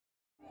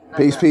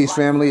Peace, peace,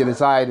 family. It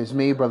is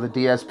me, Brother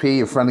DSP,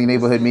 your friendly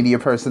neighborhood media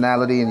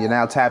personality, and you're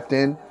now tapped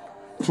in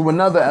to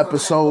another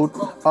episode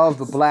of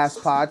the Blast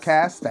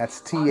Podcast.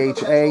 That's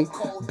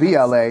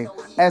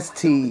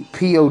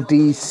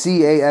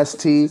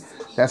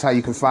THABLASTPODCAST. That's how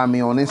you can find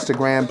me on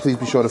Instagram. Please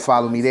be sure to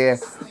follow me there.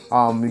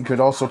 You could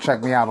also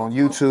check me out on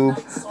YouTube.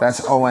 That's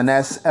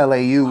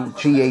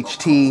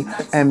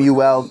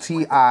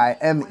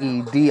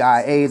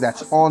ONSLAUGHTMULTIMEDIA.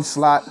 That's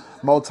Onslaught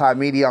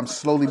Multimedia. I'm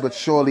slowly but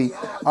surely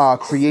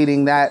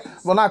creating that.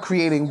 Well, not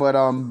creating, but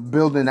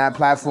building that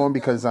platform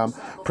because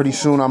pretty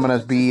soon I'm going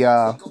to be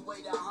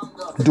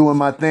doing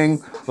my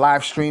thing,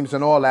 live streams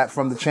and all that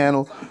from the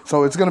channel.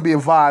 So it's going to be a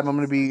vibe. I'm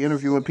going to be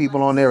interviewing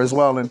people on there as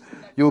well, and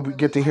you'll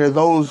get to hear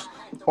those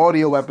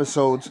audio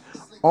episodes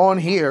on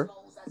here,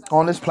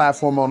 on this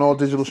platform, on all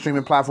digital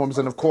streaming platforms.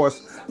 And of course,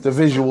 the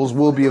visuals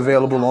will be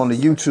available on the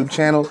YouTube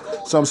channel.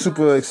 So I'm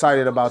super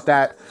excited about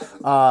that.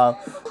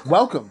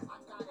 Welcome.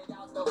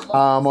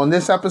 On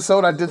this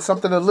episode, I did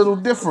something a little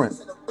different.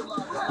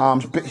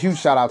 Huge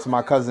shout out to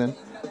my cousin.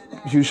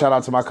 Huge shout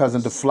out to my cousin,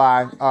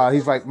 DeFly.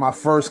 He's like my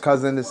first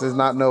cousin. This is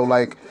not no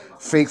like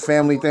fake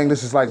family thing.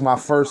 This is like my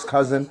first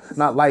cousin.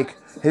 Not like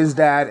his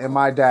dad and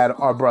my dad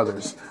are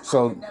brothers.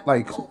 So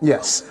like,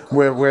 yes,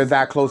 we're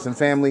that close in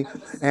family.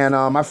 And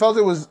I felt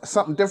it was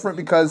something different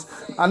because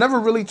I never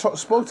really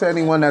spoke to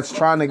anyone that's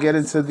trying to get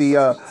into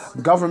the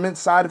government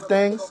side of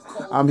things.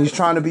 He's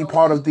trying to be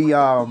part of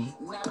the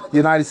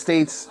United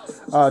States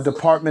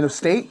Department of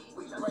State,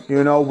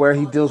 you know, where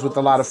he deals with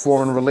a lot of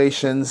foreign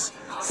relations,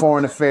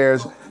 foreign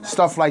affairs,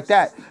 stuff like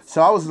that.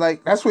 So I was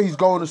like, that's what he's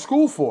going to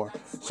school for.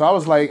 So I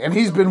was like, and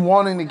he's been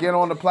wanting to get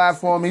on the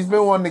platform. He's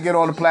been wanting to get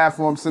on the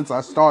platform since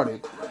I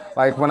started.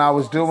 Like when I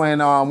was doing,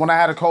 when I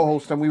had a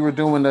co-host and we were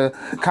doing the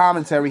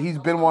commentary, he's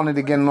been wanting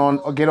to get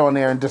on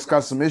there and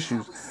discuss some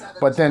issues.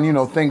 But then, you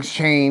know, things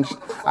changed.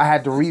 I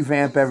had to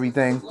revamp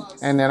everything.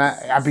 And then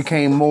I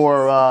became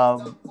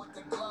more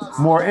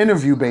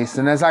interview based.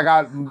 And as I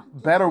got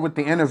better with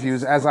the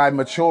interviews, as I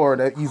matured,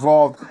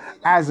 evolved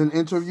as an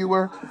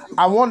interviewer,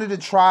 I wanted to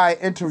try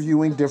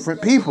interviewing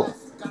different people.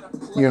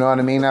 You know what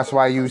I mean? That's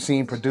why you've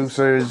seen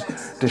producers,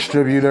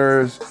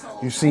 distributors,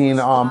 you've seen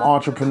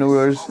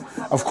entrepreneurs,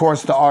 of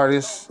course the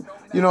artists.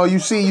 You know, you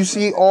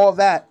see all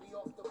that.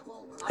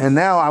 And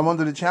now I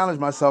wanted to challenge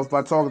myself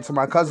by talking to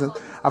my cousin.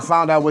 I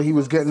found out what he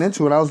was getting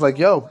into, and I was like,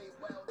 yo,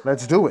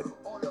 let's do it.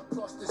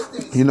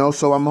 You know,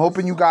 so I'm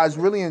hoping you guys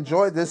really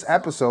enjoyed this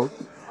episode.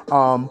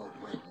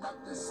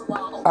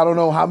 I don't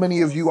know how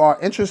many of you are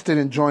interested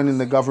in joining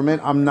the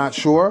government. I'm not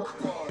sure.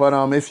 But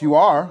if you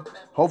are,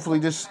 hopefully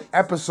this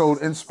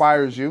episode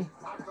inspires you.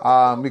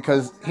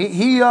 Because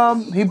he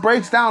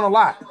breaks down a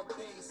lot.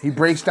 He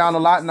breaks down a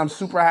lot, and I'm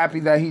super happy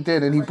that he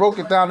did. And he broke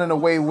it down in a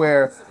way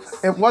where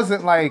it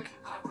wasn't like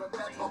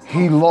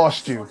he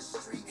lost you.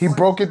 He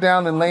broke it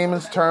down in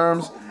layman's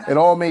terms. It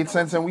all made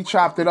sense, and we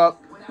chopped it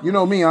up. You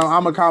know me,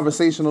 I'm a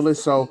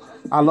conversationalist, so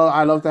I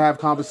love to have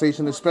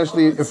conversation,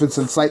 especially if it's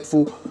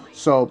insightful.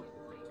 So,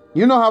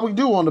 you know how we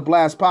do on the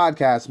Blast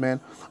Podcast, man.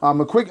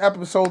 A quick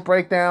episode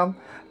breakdown.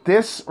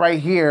 This right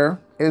here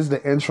is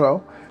the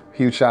intro.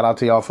 Huge shout out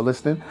to y'all for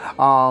listening.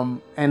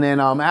 And then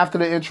after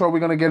the intro, we're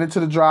going to get into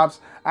the drops.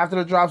 After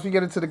the drops, we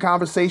get into the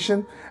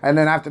conversation. And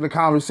then after the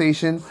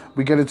conversation,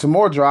 we get into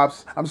more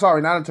drops. I'm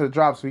sorry, not into the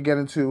drops. We get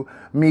into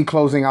me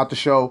closing out the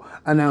show,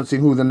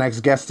 announcing who the next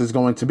guest is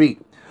going to be.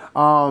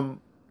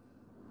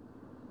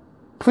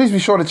 Please be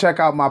sure to check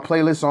out my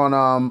playlist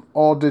on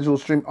all digital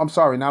stream. I'm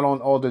sorry, not on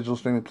all digital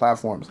streaming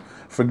platforms.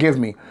 Forgive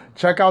me.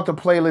 Check out the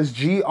playlist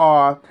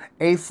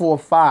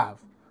GR845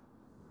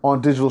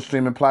 on digital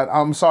streaming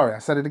I'm sorry, I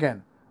said it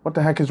again. What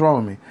the heck is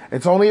wrong with me?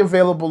 It's only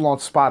available on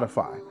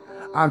Spotify.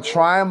 I'm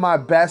trying my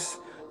best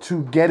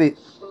to get it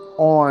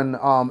on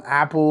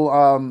Apple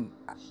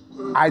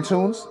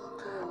iTunes.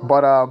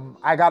 But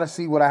I got to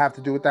see what I have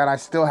to do with that. I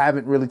still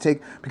haven't really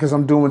because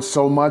I'm doing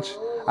so much.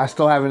 I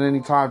still haven't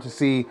any time to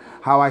see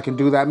how I can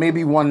do that.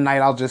 Maybe one night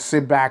I'll just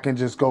sit back and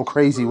just go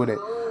crazy with it.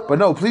 But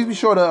no, please be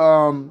sure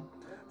to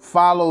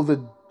follow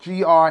the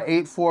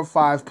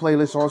GR845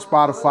 playlist on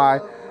Spotify.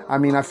 I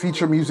mean, I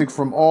feature music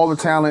from all the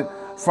talent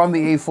from the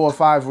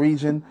 845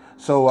 region.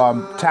 So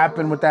tap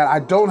in with that. I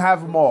don't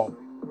have them all.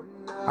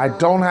 I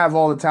don't have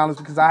all the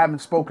talents because I haven't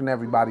spoken to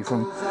everybody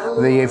from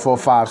the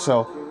 845.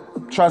 So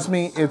trust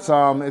me, it's a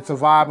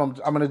vibe.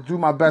 I'm going to do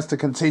my best to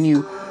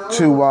continue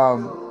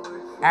to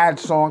add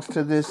songs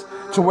to this,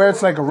 to where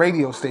it's like a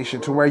radio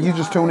station, to where you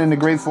just tune in to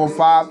Great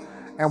 45,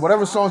 and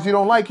whatever songs you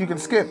don't like, you can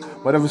skip.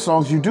 Whatever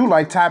songs you do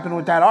like, tap in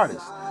with that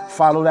artist.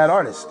 Follow that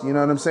artist. You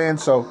know what I'm saying?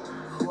 So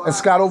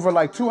it's got over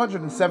like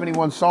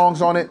 271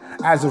 songs on it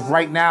as of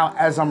right now.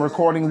 As I'm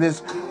recording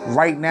this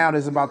right now,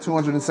 there's about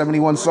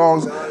 271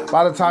 songs.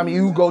 By the time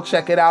you go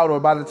check it out, or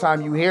by the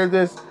time you hear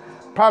this,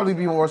 probably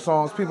be more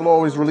songs. People are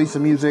always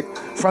releasing music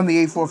from the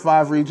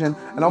 845 region,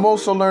 and I'm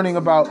also learning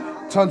about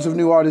tons of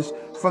new artists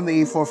from the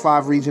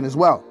 845 region as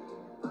well.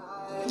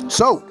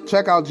 So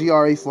check out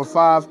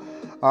GR845.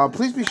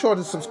 Please be sure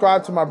to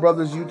subscribe to my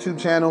brother's YouTube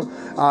channel.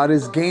 It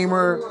is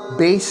gamer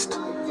based.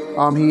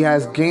 He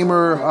has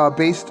gamer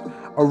based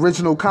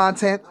original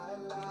content.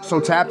 So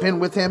tap in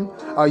with him.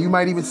 You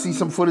might even see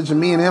some footage of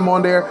me and him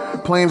on there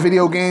playing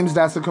video games.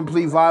 That's a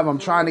complete vibe. I'm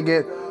trying to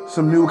get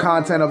some new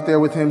content up there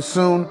with him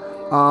soon.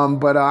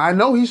 But I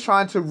know he's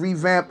trying to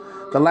revamp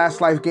the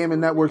Last Life Gaming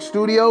Network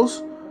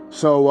studios.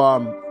 So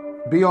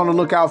be on the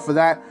lookout for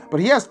that. But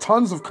he has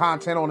tons of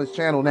content on his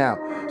channel now.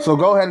 So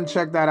go ahead and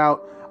check that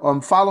out.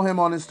 Follow him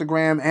on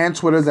Instagram and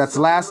Twitter. That's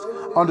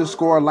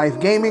last_life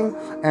gaming.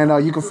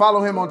 And you can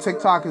follow him on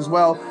TikTok as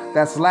well.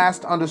 That's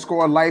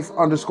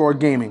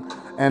last_life_gaming.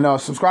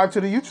 And subscribe to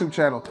the YouTube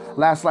channel,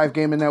 Last Life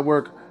Gaming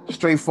Network.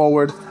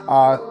 Straightforward.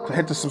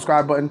 Hit the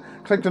subscribe button,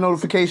 click the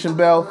notification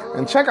bell,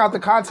 and check out the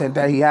content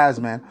that he has,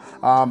 man.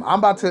 I'm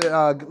about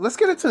to, let's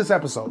get into this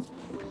episode.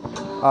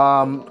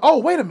 Oh,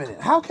 wait a minute.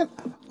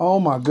 Oh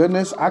my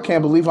goodness. I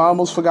can't believe I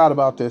almost forgot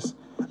about this.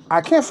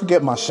 I can't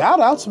forget my shout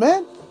outs,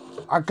 man.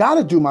 I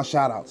gotta do my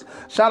shout outs.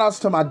 Shout outs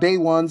to my day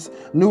ones,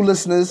 new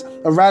listeners,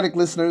 erratic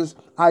listeners,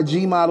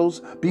 IG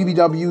models,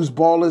 BBWs,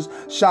 ballers,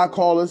 shot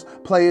callers,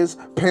 players,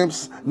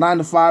 pimps,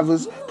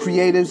 9-to-5ers,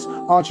 creatives,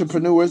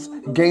 entrepreneurs,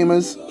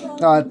 gamers,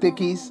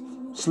 thickies,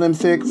 slim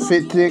thick,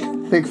 fit thick,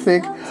 thick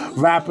thick,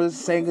 rappers,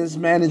 singers,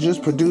 managers,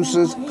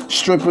 producers,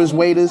 strippers,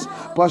 waiters,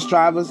 bus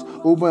drivers,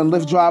 Uber and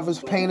Lyft drivers,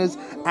 painters,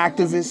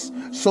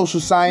 activists, social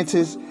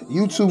scientists,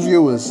 YouTube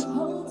viewers.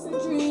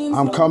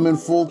 I'm coming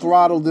full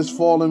throttle this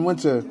fall and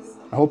winter.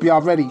 I hope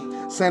y'all ready.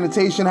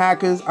 Sanitation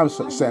workers,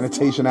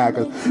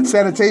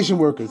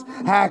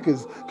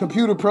 hackers,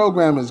 computer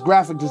programmers,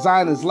 graphic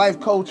designers,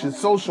 life coaches,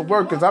 social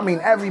workers. I mean,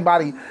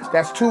 everybody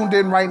that's tuned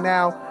in right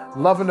now,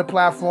 loving the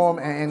platform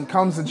and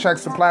comes and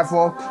checks the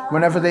platform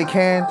whenever they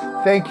can.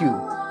 Thank you.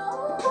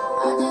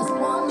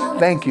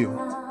 Thank you.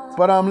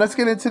 But let's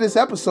get into this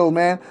episode,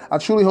 man. I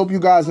truly hope you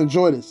guys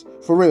enjoy this.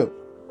 For real.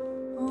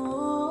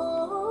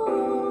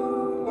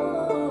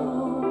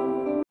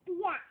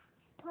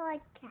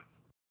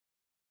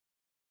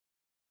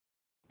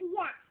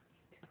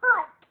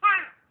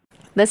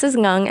 This is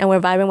Ngung, and we're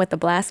vibing with the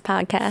Blast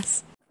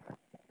Podcast.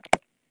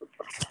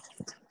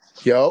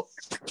 Yo,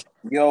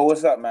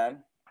 what's up,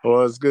 man?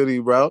 What's goody,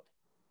 bro?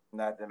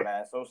 Nothing,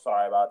 man. So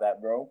sorry about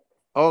that, bro.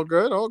 All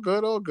good, all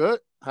good, all good.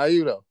 How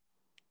you, though?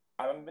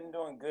 I've been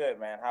doing good,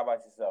 man. How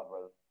about yourself,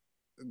 brother?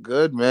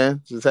 Good,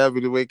 man. Just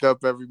happy to wake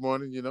up every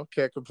morning,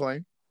 can't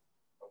complain.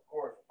 Of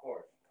course.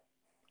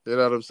 You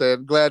know what I'm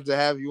saying? Glad to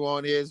have you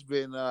on here. It's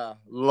been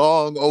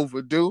long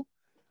overdue.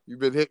 You've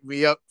been hitting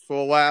me up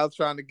for a while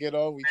trying to get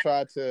on. We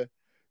tried to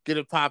get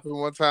it popping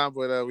one time,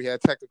 but we had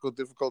technical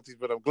difficulties.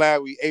 But I'm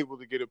glad we able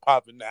to get it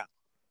popping now.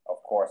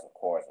 Of course,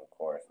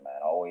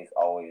 man.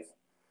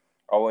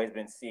 Always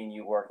been seeing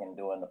you working,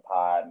 doing the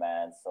pod,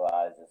 man. So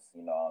I just,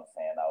 what I'm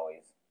saying,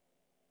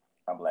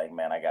 I'm like,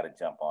 man, I got to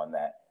jump on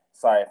that.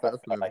 Sorry if I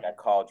felt like I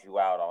called you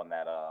out on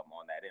that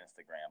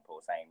Instagram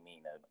post. I ain't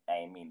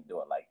mean to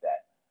do it like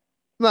that.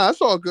 No,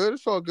 it's all good.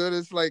 It's all good.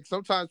 It's like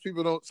sometimes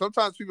people don't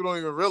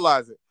even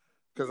realize it.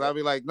 Because I'll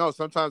be like, no,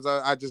 sometimes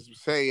I just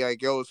say,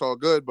 like, yo, it's all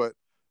good, but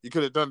you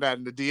could have done that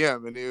in the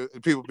DM. And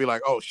people be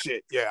like, oh,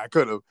 shit, yeah, I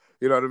could have.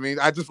 You know what I mean?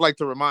 I just like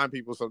to remind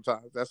people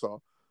sometimes. That's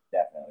all.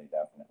 Definitely.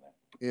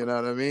 You know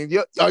what I mean?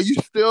 Are you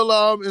still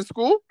in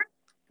school?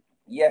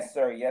 Yes,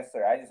 sir.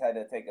 I just had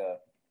to take a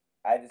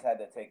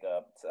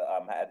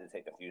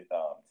few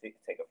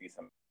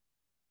some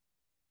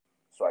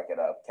so I could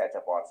catch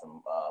up on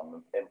some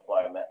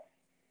employment.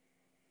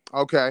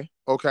 Okay.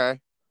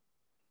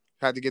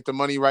 Had to get the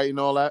money right and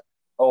all that?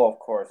 Oh, of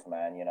course,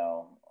 man.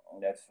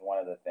 That's one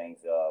of the things,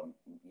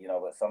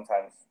 but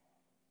sometimes,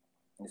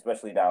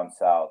 especially down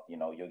south,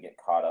 you'll get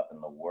caught up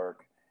in the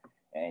work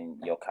and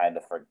you'll kind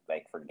of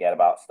forget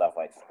about stuff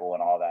like school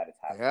and all that. It's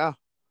happening. Yeah.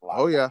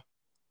 Oh, yeah.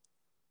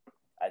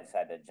 I just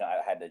had to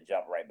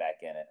jump right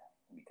back in it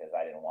because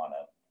I didn't want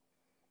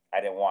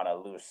to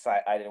lose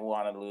sight. I didn't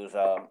want to lose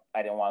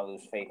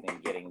faith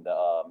in getting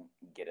my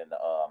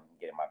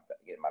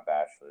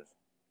bachelor's.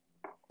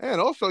 And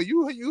also,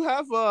 you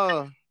have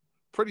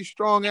pretty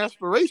strong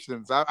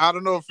aspirations. I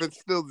don't know if it's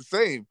still the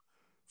same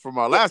from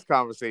our last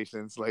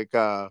conversations. Like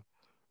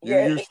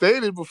you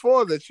stated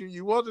before that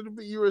you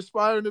were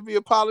aspiring to be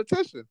a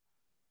politician.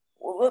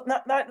 Well,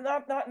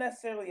 not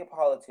necessarily a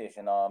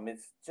politician.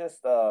 It's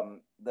just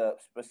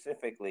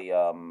specifically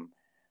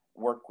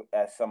work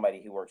as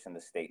somebody who works in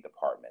the State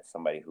Department.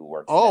 Somebody who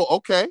works. Oh,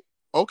 okay.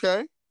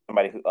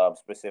 Somebody who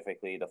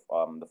specifically the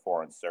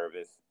Foreign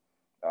Service.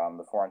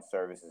 The Foreign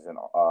Service is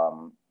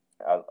the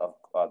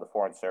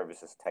Foreign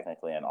Service is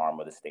technically an arm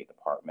of the State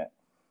Department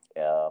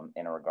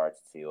in regards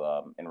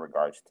to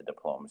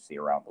diplomacy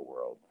around the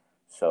world.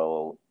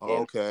 So,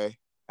 okay,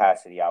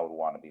 capacity I would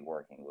want to be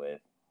working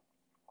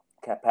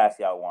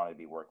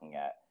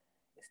at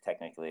is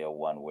technically a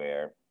one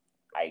where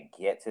I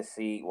get to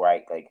see where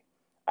I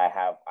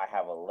have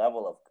a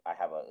level of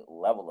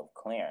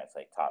clearance,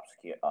 like top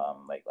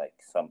like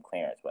some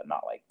clearance, but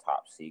not like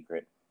top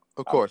secret.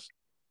 Of course.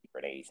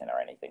 Secret agent or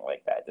anything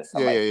like that. Just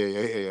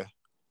Yeah.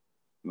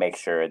 Make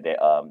sure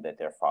that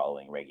they're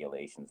following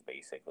regulations,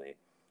 basically.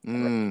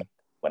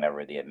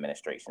 Whenever the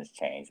administrations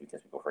change,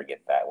 because people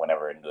forget that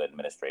whenever new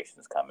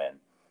administrations come in,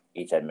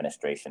 each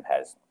administration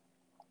has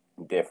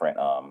different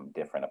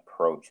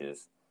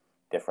approaches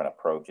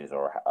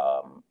or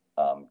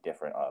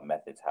different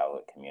methods how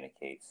it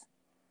communicates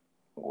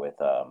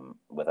with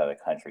other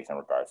countries in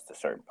regards to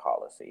certain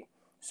policy.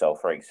 So,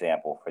 for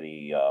example, for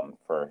the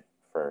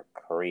for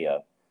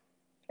Korea,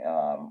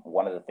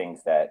 one of the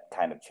things that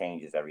kind of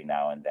changes every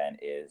now and then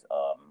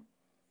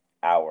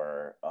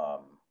our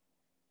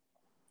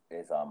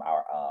is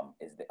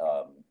the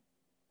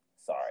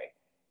sorry,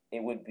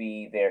 it would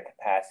be their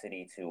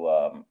capacity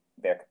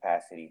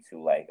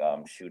to like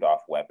shoot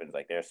off weapons.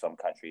 Like there's some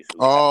countries who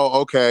have Oh,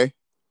 okay.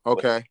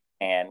 with Okay.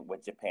 and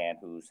with Japan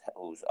whose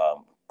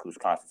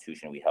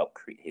constitution we helped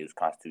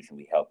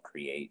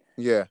create,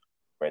 Yeah.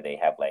 where they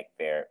have like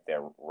their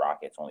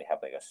rockets only have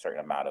like a certain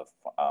amount of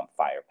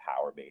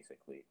firepower,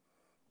 basically,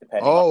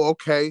 depending on. Oh,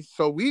 okay.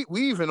 So we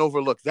even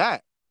overlooked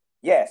that.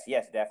 Yes,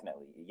 yes,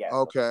 definitely, yes,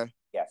 Okay.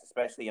 yes,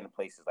 especially in a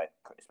place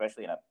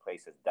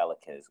as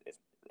delicate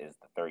as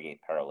the 38th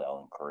parallel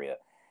in Korea,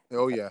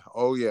 Oh because yeah.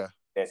 Oh yeah.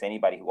 there's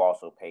anybody who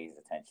also pays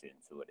attention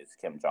to it, it's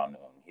Kim Jong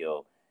Un.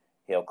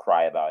 He'll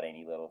cry about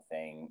any little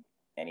thing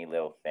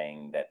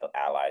that the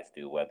Allies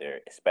do, whether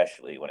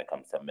especially when it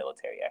comes to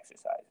military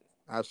exercises.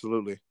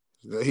 Absolutely.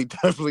 He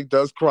definitely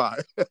does cry.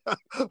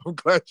 I'm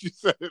glad you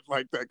said it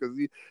like that because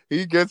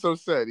he gets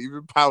upset,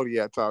 even pouty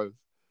at times.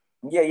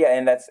 Yeah, yeah,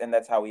 and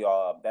that's how we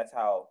all. That's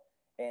how,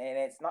 and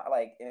it's not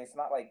like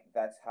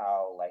that's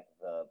how like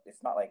the.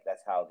 It's not like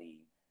that's how the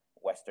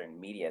Western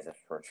media is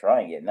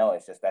portraying it. No,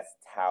 it's just that's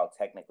how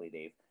technically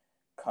they've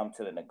come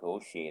to the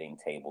negotiating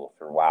table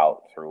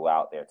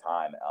throughout their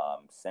time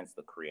since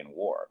the Korean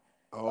War.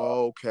 Uh,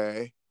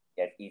 Okay.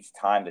 at each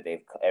time that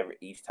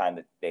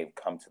they've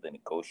come to the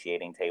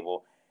negotiating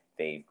table,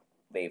 they've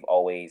they've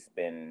always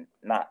been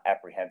not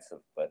apprehensive,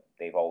 but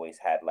they've always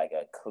had like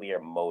a clear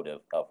motive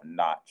of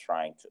not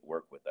trying to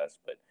work with us,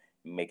 but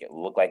make it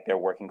look like they're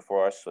working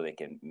for us, so they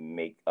can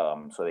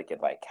so they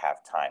could like have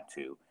time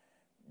to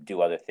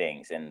do other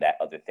things, and that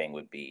other thing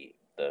would be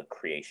the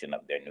creation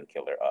of their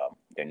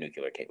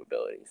nuclear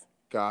capabilities.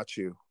 Got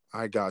you.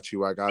 I got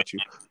you. I got you.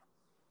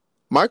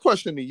 My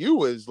question to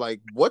you is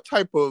like, what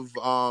type of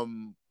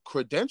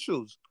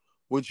credentials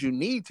would you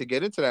need to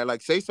get into that?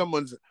 Like, say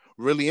someone's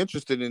really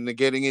interested in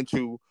getting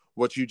into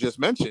what you just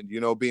mentioned,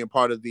 being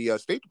part of the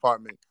State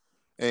Department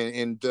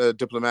and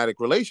diplomatic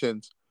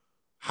relations.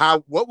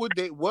 What would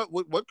they,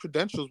 what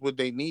credentials would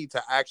they need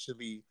to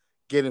actually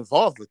get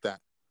involved with that?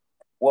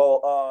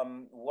 Well,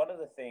 one of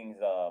the things,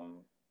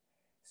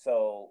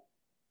 so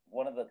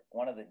one of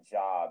the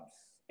jobs,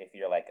 if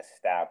you're like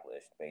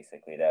established,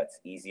 basically, that's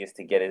easiest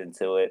to get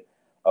into it.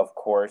 Of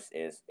course,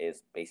 is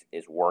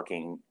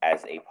working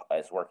as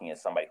working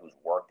as somebody who's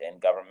worked in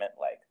government.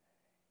 Like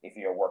if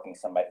you're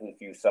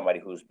somebody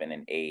who's been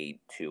an aide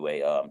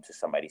to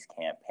somebody's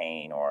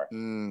campaign, or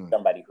Mm,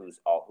 somebody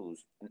who's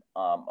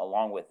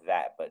along with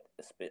that, but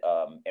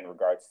in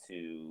regards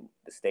to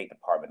the State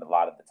Department, a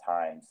lot of the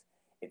times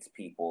it's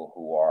people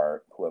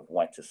who have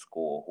went to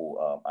school, who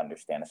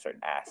understand a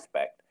certain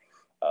aspect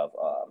of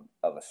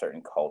a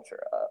certain culture,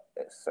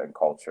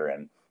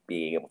 and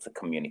being able to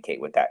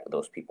communicate with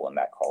those people in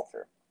that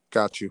culture.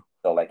 got you.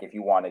 So, like, if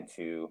you wanted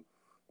to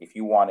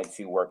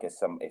work as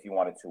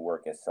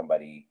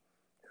somebody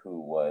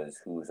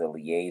who's a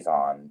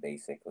liaison,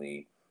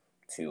 basically,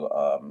 to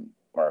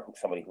or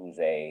somebody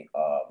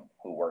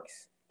who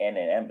works in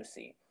an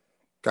embassy,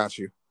 Got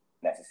you.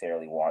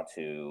 necessarily want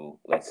to,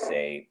 let's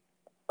say,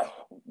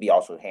 we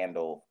also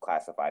handle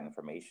classified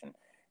information.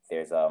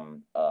 There's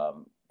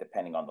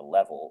depending on the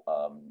level,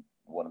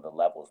 one of the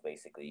levels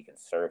basically you can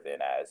serve in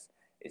as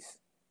is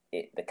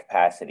the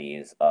capacity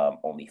is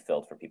only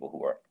filled for people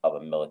who are of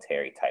a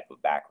military type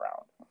of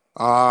background.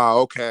 Ah,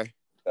 okay.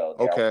 So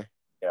Okay.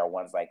 there are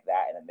ones like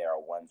that, and then there are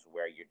ones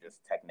where you're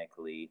just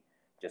technically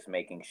just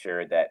making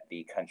sure that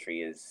the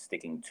country is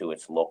sticking to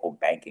its local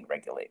banking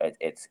regulate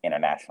its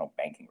international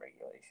banking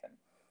regulation.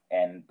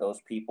 And those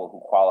people who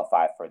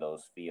qualify for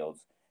those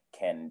fields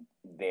can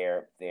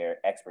their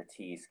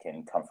expertise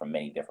can come from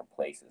many different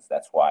places.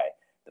 That's why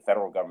the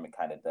federal government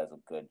kind of does a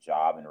good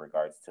job in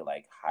regards to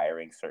like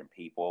hiring certain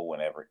people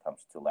whenever it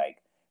comes to like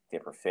their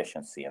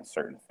proficiency in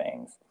certain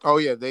things. Oh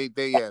yeah, they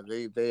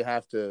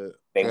have to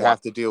They they want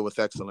have to deal with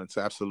excellence.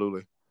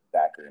 Absolutely.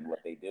 exactly, and what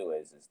they do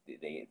is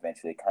they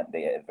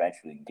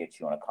eventually get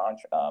you on a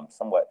contract.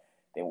 Somewhat,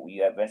 they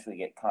you eventually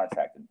get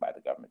contracted by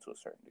the government to a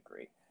certain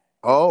degree. If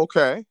Oh,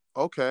 okay.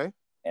 Okay.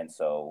 and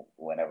so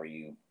whenever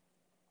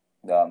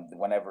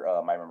I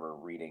remember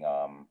reading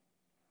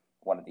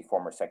one of the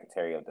former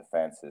Secretary of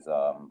Defense's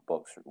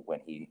books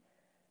when he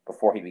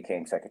before he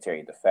became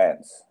Secretary of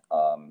Defense.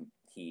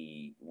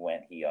 He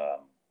went he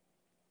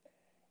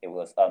it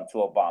was to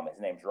Obama.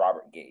 His name's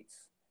Robert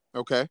Gates.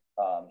 Okay.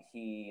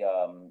 He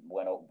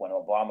when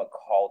Obama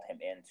called him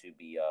in to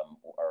be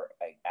or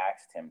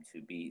asked him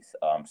to be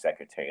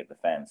Secretary of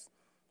Defense,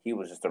 he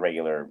was just a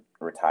regular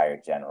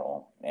retired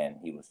general, and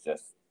he was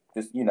just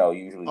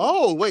usually just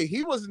Oh, wait,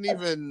 he wasn't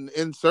even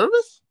in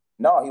service?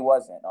 no, he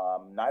wasn't.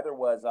 Neither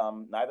was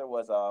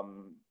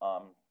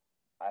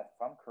if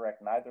I'm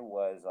correct, neither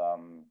was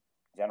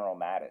General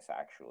Mattis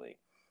actually.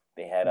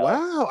 They had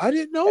Wow, I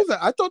didn't know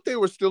that. I thought they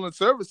were still in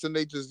service, and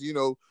they just,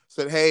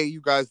 said, "Hey,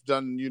 you guys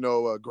done,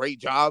 a great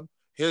job.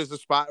 Here's the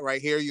spot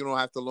right here. You don't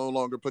have to no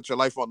longer put your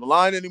life on the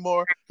line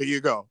anymore. Here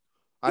you go."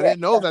 I yeah.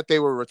 didn't know that they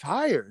were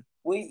retired.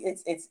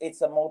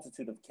 It's a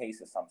multitude of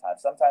cases.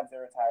 Sometimes they're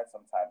retired,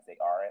 sometimes they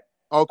aren't.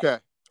 Okay,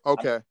 I'm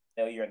okay,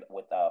 familiar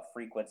with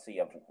frequency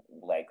of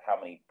like how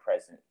many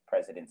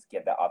presidents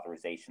give that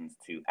authorizations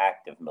to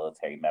active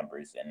military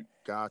members and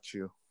got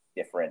you.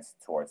 difference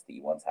towards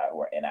the ones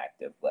who are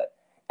inactive. But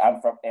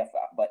I'm from if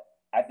but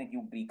I think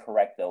you'd be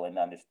correct though, and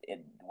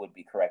it would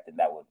be correct, and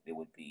it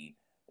would be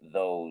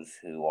those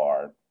who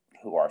are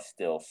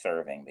still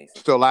serving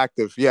basically. Still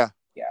active, yeah.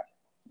 Yeah,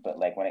 but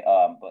like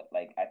but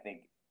like I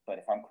think, but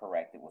if I'm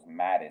correct, it was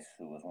Mattis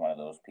who was one of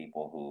those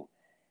people who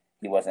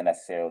he wasn't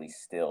necessarily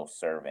still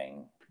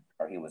serving,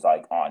 or he was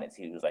like on it.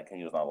 He was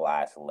on the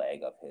last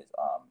leg of his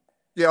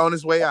Yeah, on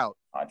his way out.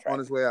 contract. On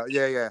his way out.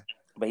 Yeah, yeah.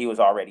 But he was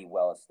already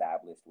well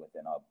established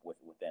within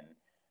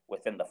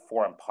the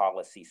foreign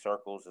policy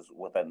circles,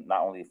 within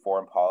not only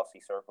foreign policy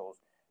circles,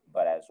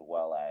 but as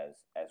well as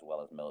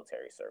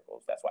military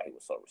circles. That's why he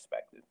was so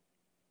respected.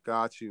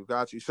 Got you.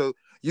 So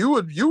you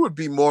would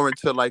be more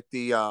into like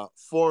the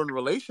foreign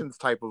relations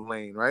type of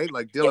lane, right?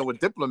 Like dealing with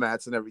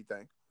diplomats and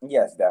everything.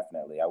 Yes,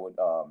 definitely. I would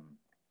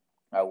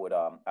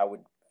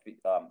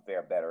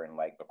fare better in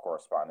like the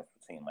correspondence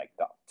between like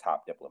the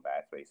top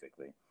diplomats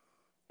basically,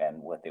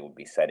 and what they would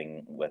be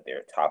setting, what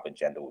their top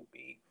agenda would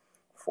be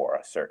for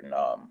a certain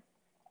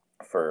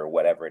for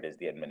whatever it is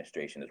the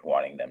administration is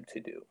wanting them to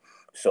do.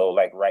 So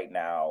like right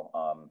now,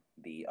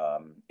 the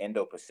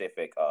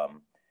Indo-Pacific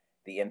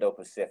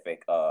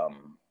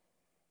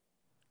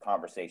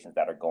conversations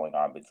that are going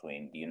on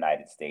between the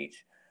United States,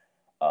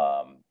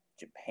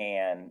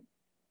 Japan,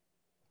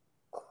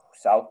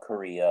 South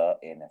Korea,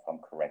 and if I'm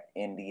correct,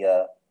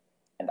 India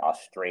and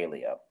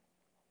Australia.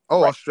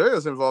 Oh, right.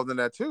 Australia's involved in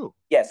that too.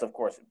 Yes, of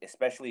course,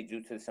 especially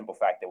due to the simple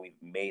fact that we've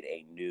made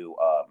a new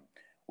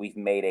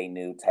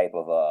type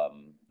of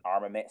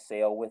armament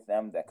sale with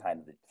them. That kind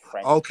of the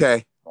French.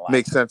 Okay,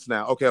 makes sense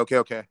now.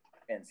 Okay.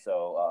 And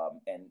so,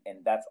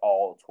 and that's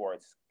all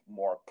towards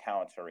more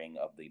countering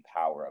of the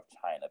power of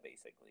China,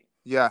 basically.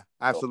 Yeah,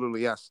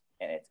 absolutely, yes.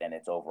 And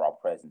its overall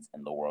presence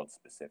in the world,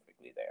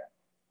 specifically there.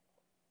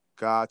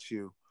 Got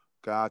you.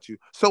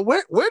 So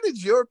where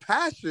did your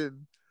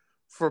passion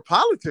for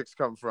politics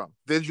come from?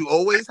 Did you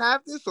always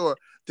have this, or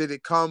did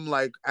it come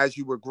like as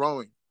you were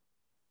growing?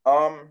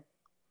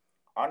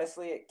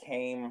 Honestly, it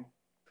came.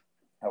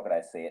 How could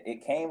I say it?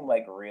 It came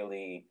like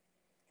really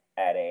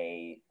at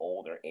a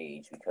older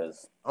age,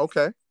 because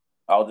okay,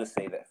 I'll just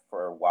say that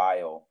for a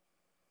while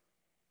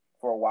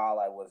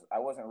I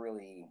wasn't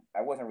really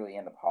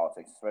into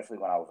politics, especially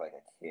when I was like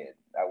a kid.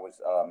 I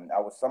was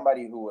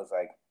somebody who was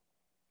like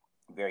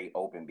very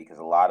open, because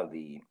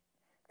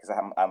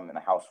I'm in a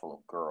house full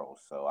of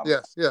girls, so I'm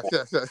yes.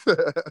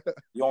 the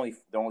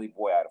only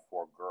boy out of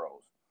 4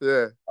 girls.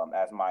 Yeah.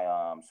 As my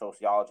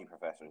sociology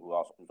professor,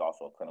 who's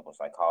also a clinical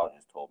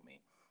psychologist, told me,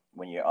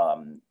 when you're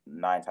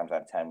 9 times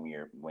out of 10,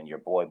 when you're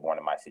a boy born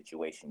in my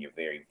situation, you're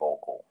very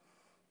vocal.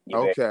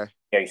 You're you're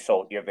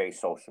very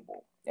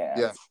sociable. Yeah.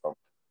 Yes. So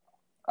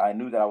I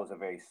knew that I was a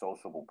very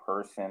sociable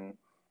person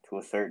to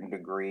a certain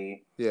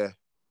degree. Yeah.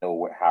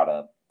 Know how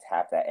to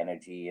tap that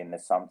energy into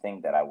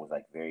something that I was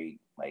like very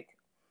much.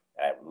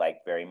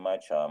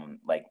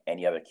 Like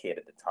any other kid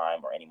at the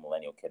time, or any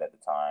millennial kid at the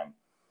time,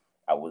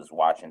 I was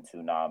watching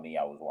Toonami,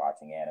 I was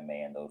watching anime,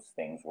 and those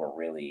things were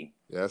really,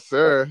 yes,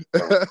 sir.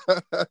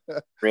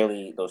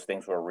 Those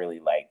things were really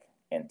like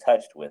in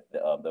touch with. They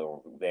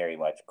were very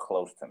much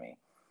close to me.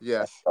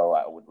 Yes. And so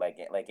I would like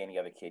any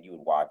other kid, you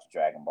would watch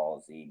Dragon Ball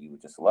Z, you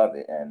would just love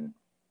it, and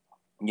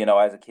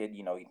as a kid,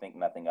 you think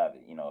nothing of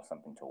it,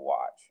 something to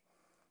watch.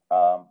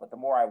 But the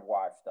more I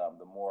watched,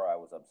 the more I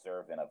was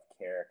observant of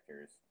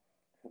characters.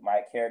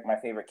 My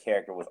favorite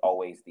character was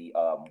always the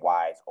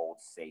wise old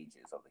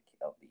sages of the.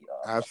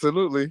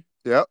 Absolutely.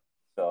 Yep.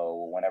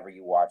 So whenever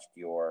you watched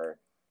your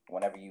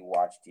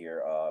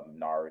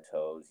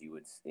Naruto's,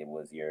 it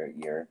was your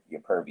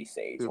pervy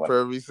sage. Your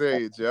pervy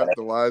sage. Yep.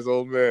 The wise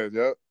old man.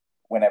 Yep.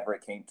 Whenever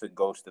it came to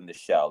Ghost in the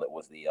Shell, it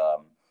was the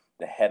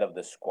head of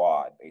the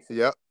squad, basically.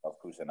 Yep. Of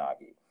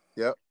Kusanagi.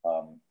 Yep.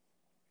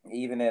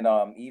 Even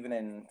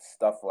in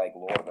stuff like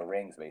Lord of the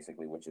Rings,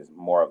 basically, which is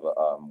more of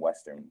a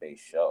Western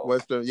based show.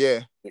 Western,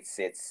 yeah. It's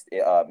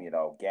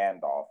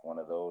Gandalf, one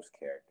of those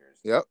characters.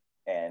 Yep.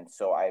 And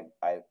so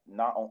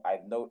not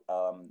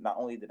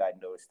only did I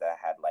notice that I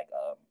had like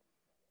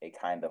a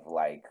kind of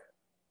like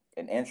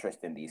an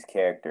interest in these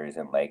characters,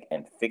 and like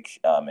in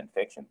fiction,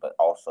 but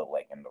also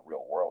like in the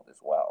real world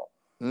as well.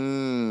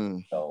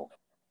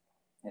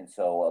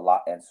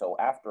 So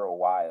after a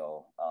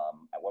while,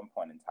 at one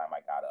point in time,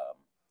 I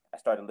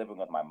started living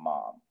with my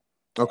mom.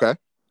 Okay. And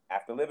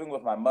after living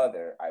with my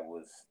mother, I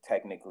was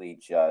technically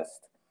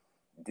just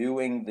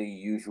doing the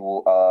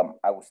usual.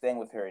 I was staying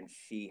with her, and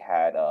she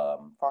had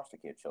foster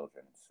kid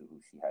children. So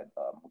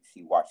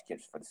she watched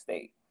kids for the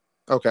state.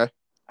 Okay.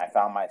 I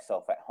found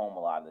myself at home a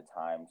lot of the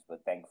times,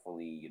 but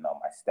thankfully,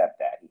 my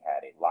stepdad, he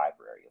had a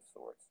library of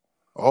sorts.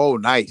 Oh,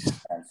 nice.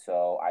 And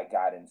so I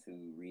got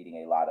into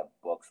reading a lot of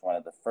books. One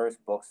of the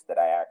first books that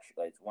I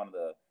actually, it's one of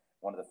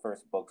the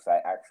first books I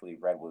actually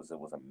read was, it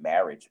was a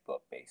marriage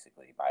book,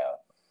 basically, by a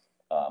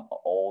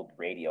old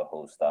radio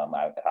host. I don't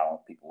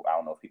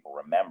know if people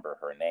remember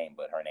her name,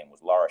 but her name was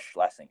Laura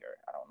Schlesinger.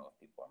 I don't know if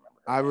people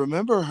remember her I name.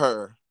 remember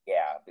her.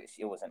 Yeah, but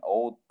it was an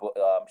old book.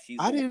 She's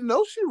I the didn't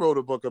know she wrote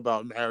a book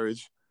about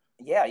marriage.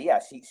 Yeah.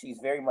 She's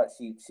very much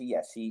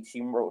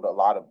she wrote a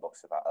lot of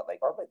books about like,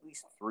 or at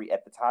least three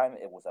at the time.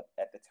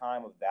 At the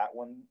time of that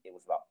one, it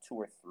was about two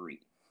or three,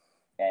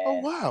 Oh,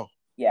 and wow.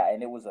 yeah,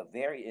 and it was a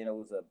very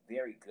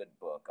good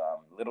book.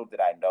 Little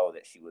did I know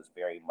that she was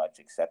very much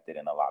accepted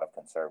in a lot of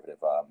conservative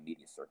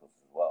media circles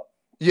as well.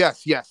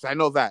 Yes, yes, I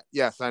know that.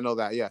 Yes, I know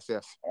that. Yes,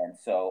 yes.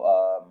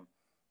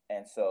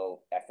 And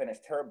so I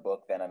finished her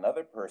book. Then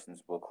another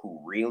person's book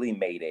who really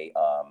made a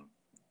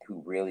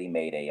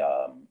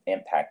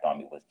impact on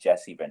me was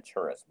Jesse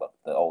Ventura's book,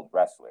 The Old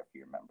Wrestler, if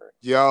you remember.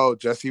 Yo,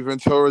 Jesse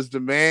Ventura's the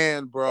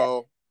man, Yeah,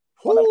 bro.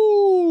 one of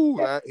Whoo,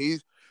 yeah, that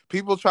he's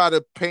people try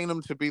to paint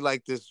him to be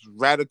like this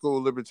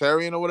radical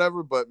libertarian or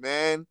whatever, but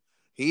man,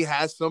 he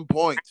has some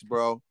points,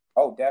 bro.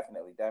 oh,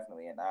 definitely,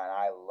 definitely, and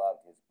I loved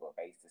his book.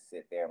 I used to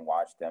sit there and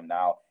watch them.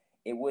 Now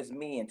it was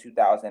me in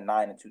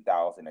 2009 and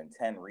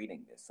 2010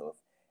 reading this. So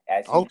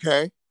as you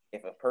Okay.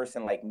 if a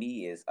person like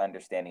me is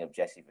understanding of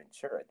Jesse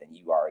Ventura, then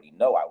you already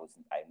know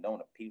I've known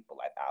of people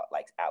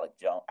like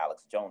Alex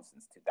Jones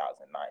since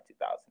 2009,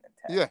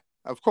 2010. Yeah,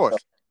 of So course.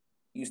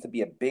 used to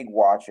be a big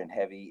watcher and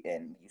heavy,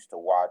 and used to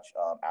watch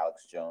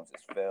Alex Jones's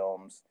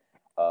films.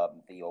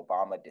 The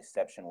Obama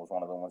Deception was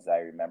one of the ones that I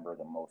remember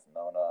the most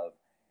known of.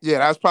 Yeah,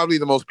 And that's probably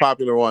the most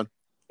popular one.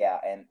 yeah,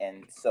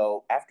 and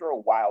so after a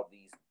while,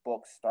 these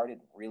books started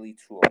really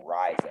to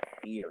arise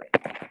a fear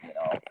in me.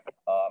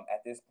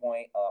 At this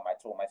point, I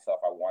told myself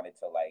I wanted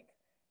to like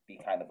be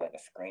kind of like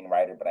a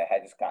screenwriter, but I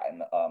had just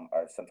gotten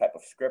or some type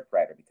of script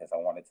writer because I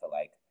wanted to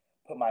like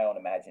put my own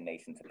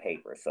imagination to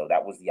paper. So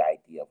that was the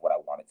idea of what I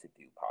wanted to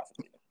do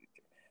possibly in the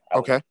future. I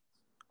was Okay. in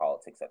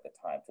politics at the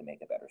time to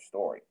make a better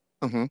story.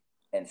 Mm-hmm.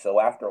 And so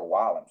after a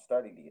while, I'm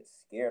starting to get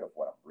scared of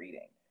what I'm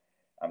reading.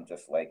 I'm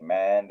just like,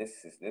 man, this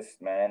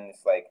man.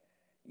 It's like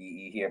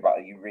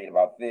you read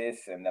about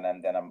this, and then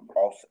I'm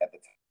also at the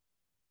time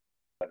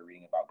started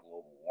reading about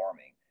global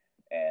warming,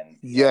 and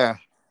Yeah.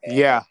 and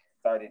Yeah.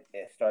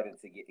 it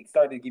started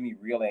to give me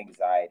real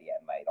anxiety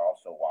at night.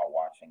 Also while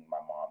watching my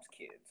mom's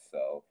kids.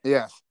 So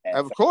Yes. and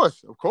Of so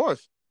course. Of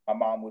course. my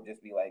mom would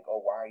just be like, "Oh,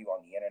 why are you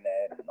on the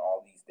internet and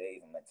all these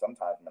days?" And then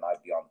sometimes, man,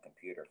 I'd be on the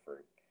computer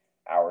for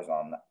hours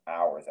on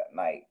hours at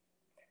night,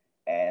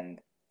 and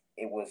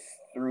it was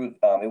through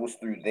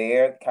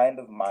there kind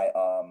of my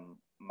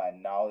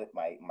knowledge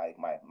my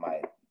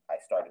I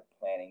started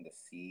planting the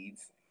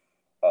seeds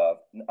of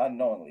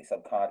unknowingly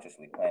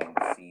subconsciously planting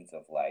the seeds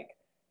of like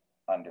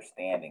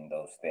understanding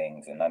those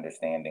things and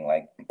understanding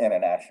like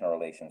international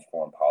relations,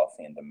 foreign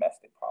policy, and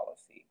domestic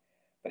policy.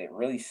 But it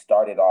really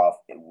started off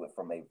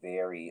from a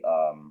very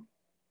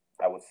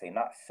I would say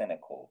not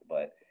cynical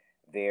but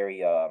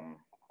very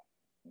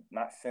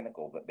not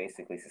cynical, but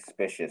basically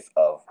suspicious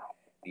of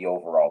the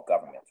overall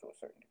government to a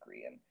certain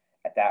degree. And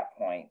at that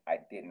point, I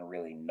didn't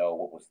really know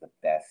what was the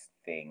best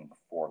thing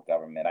for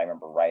government. I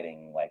remember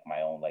writing like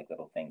my own like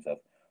little things of,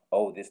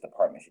 oh, this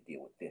department should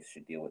deal with this,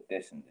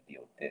 and to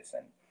deal with this.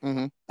 And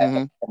Mm-hmm.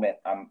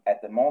 Mm-hmm.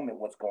 at the moment,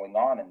 what's going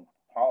on in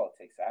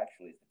politics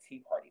actually is the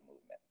Tea Party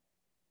movement.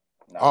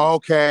 Now,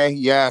 Okay.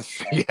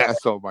 Yes. and Yes.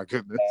 Oh my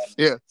goodness. and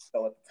Yes.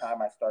 so at the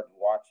time, I started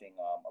watching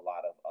a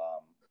lot of,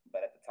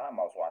 but at the time,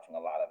 I was watching a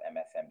lot of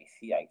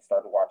MSNBC. I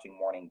started watching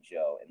Morning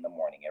Joe in the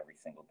morning every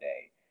single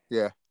day,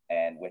 Yeah.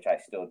 and which I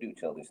still do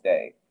till this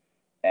day.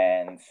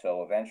 And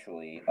so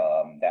eventually,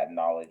 that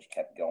knowledge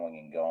kept going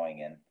and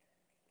going, and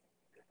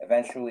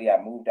eventually,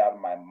 I moved out of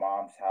my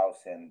mom's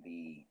house, and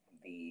the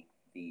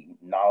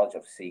knowledge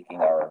of seeking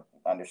or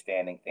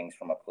understanding things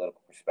from a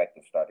political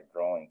perspective started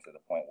growing to the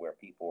point where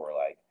people were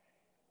like,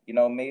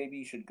 maybe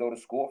you should go to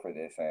school for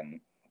this. And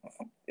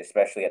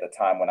especially at the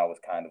time when I was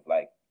kind of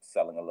like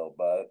selling a little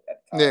bug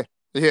at the Yeah. time.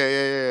 Yeah.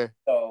 Yeah. Yeah.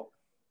 So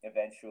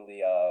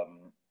eventually,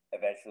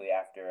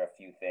 after a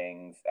few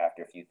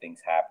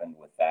things happened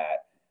with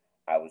that,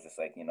 I was just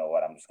like, you know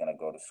what, I'm just gonna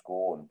go to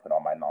school and put all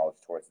my knowledge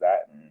towards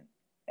that.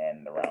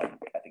 And around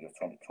I think it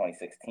was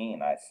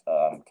 2016, I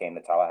came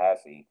to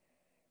Tallahassee,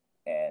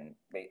 and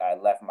I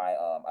left my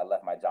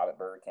job at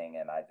Burger King,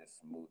 and I just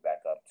moved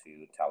back up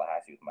to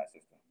Tallahassee with my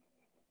sister.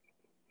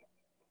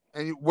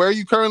 And where are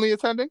you currently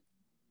attending?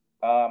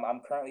 I'm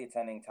currently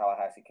attending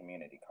Tallahassee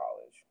Community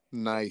College.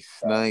 Nice.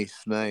 Um, Nice.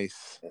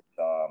 Nice. it's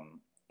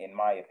in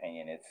my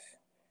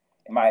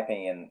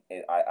opinion,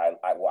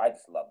 I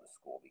just love the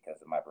school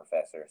because of my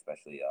professor,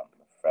 especially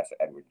Professor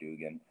Edward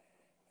Dugan.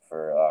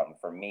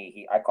 For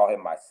me, I call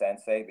him my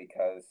sensei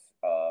because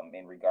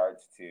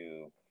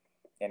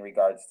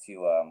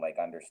like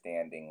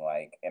understanding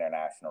like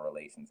international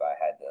relations, I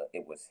had to.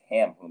 It was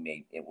him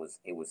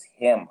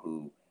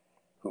who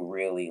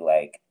really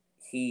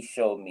he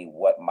showed me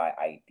what my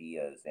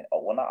ideas and,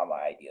 oh well, not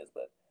my ideas,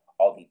 but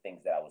all the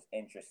things that I was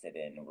interested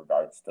in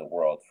regards to the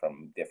world,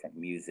 from different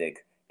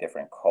music,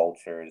 different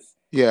cultures,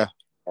 Yeah.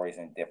 stories,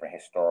 and different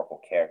historical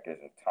characters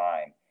of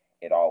time.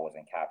 It all was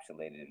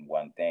encapsulated in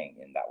one thing,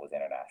 and that was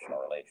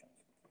international relations.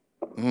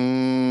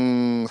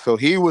 So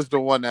he was the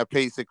one that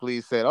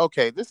basically said,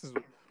 "Okay, this is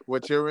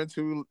what you're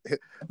into.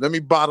 Let me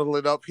bottle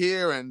it up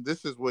here, and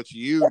this is what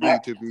you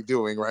need to be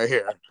doing right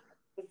here."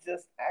 Was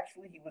just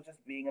actually he was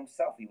just being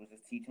himself. He was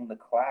just teaching the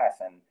class,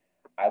 and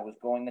I was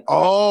going to class.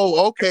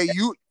 Oh, okay.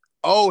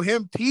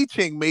 Him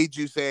teaching made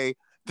you say,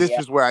 "This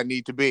Yeah, is where I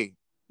need to be."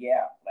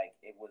 yeah. Like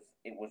it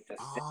was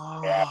just sitting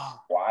there after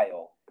Ah, a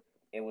while.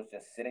 It was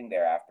just sitting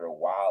there after a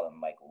while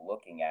and like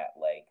looking at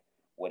like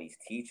what he's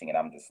teaching, and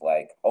I'm just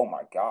like, oh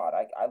my god,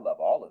 I love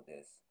all of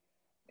this.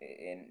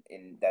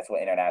 And that's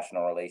what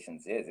international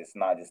relations is. It's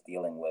not just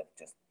dealing with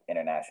just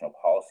international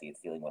policy.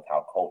 It's dealing with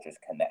how cultures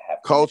have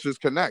connected. cultures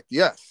connect.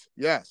 Yes,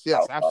 yes,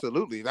 yes, How,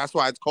 absolutely. That's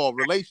why it's called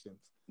relations.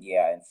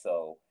 yeah, and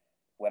so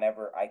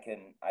whenever I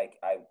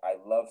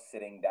love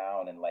sitting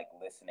down and like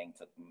listening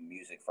to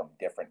music from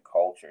different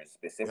cultures,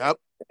 specifically Yep.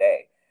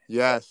 today. So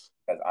Yes.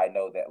 because I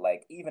know that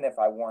like even if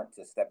I weren't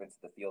to step into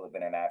the field of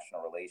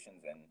international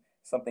relations and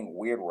something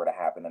weird were to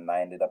happen and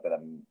I ended up at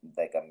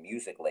a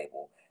music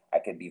label, I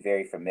could be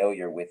very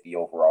familiar with the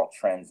overall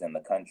trends in the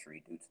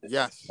country due to the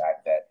Yes.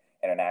 fact that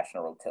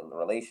international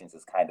relations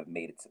has kind of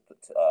made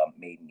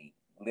me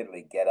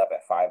literally get up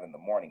at 5 in the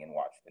morning and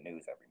watch the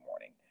news every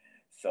morning.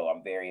 So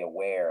I'm very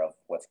aware of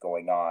what's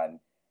going on,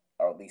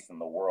 or at least in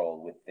the world,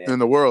 In within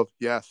the world.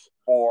 Yes.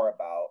 or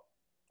about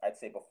I'd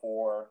say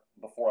before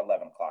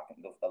 11 o'clock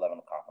in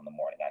the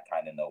morning. I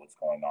kind of know what's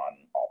going on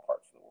in all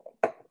parts of the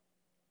world.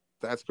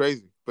 That's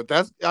crazy. But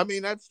that's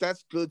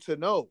good to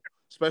know,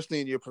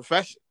 especially in your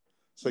profession.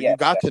 So you Yes,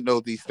 got to know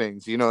these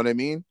things. You know what I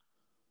mean?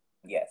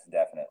 yes,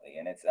 definitely,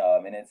 and it's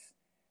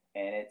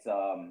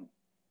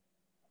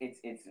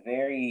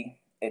very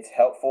it's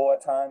helpful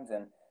at times,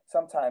 and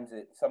sometimes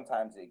it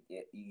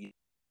you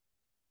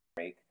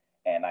break,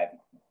 and I've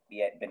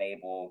yet been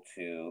able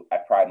to. I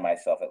pride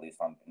myself at least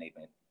on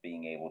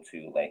being able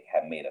to like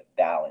have made a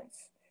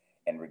balance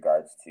in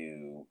regards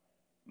to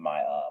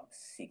my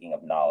seeking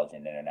of knowledge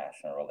in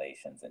international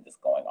relations and just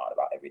going on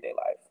about everyday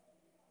life.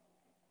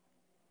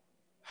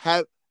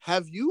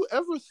 Have you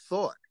ever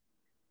thought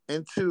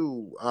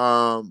into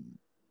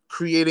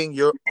creating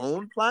your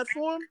own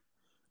platform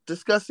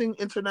discussing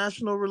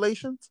international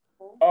relations?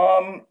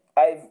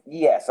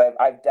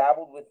 I've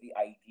dabbled with the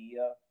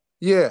idea.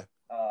 Yeah.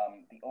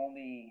 The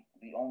only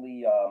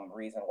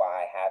reason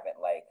why I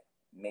haven't like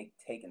make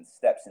taken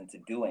steps into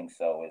doing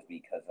so is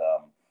because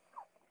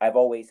I've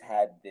always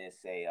had this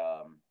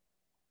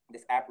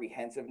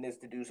apprehensiveness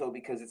to do so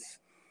because it's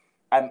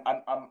I'm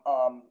I'm I'm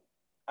um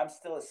I'm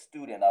still a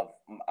student of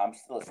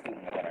international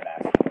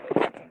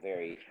relations. I'm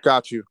very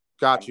Got you.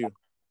 Got I'm not,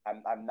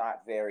 you. I'm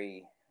not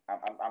very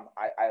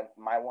I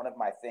my one of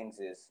my things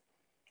is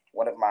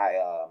one of my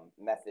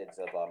methods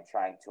of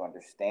trying to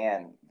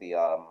understand the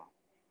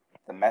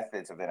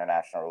methods of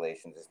international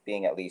relations is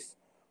being at least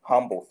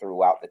humble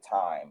throughout the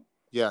time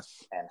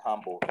Yes. and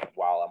humble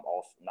while I'm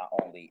also not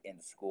only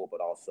in school but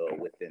also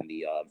within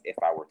the if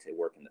I were to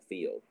work in the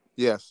field.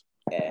 Yes.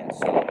 And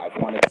so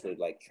I've wanted to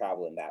like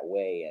travel in that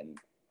way, and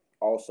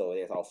also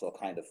there's also a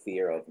kind of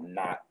fear of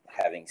not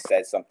having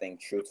said something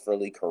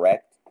truthfully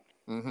correct.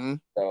 Mm-hmm.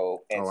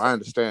 So and Oh, so I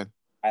understand.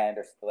 I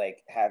understand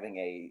like having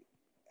a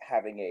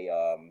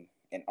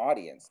an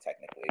audience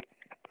technically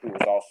who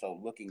is also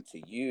looking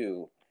to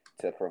you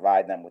to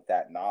provide them with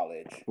that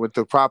knowledge. With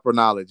the proper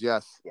knowledge,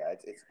 yes. Yeah,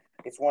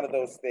 it's one of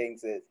those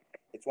things that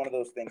it's one of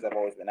those things I've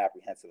always been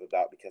apprehensive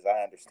about because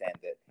I understand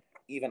that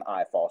even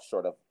I fall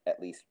short of at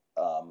least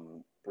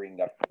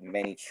bringing up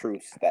many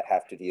truths that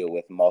have to deal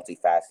with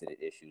multifaceted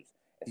issues,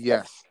 especially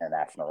Yes.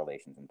 international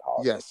relations and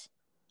politics.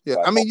 Yes.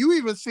 Yeah. So I mean, you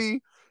even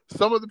see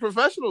some of the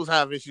professionals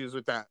have issues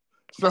with that.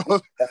 So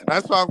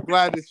that's why I'm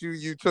glad that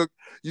you took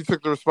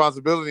the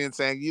responsibility and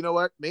saying, you know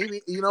what,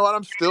 maybe you know what,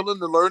 I'm still in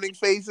the learning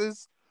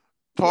phases.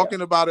 yeah,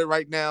 Talking about it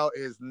right now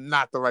is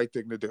not the right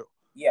thing to do.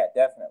 yeah,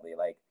 definitely.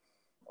 Like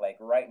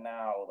right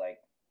now, like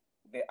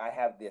I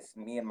have this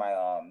me and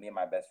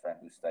my best friend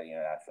who study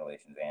international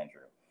relations,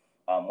 Andrew.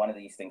 One of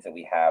these things that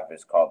we have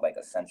is called like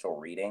essential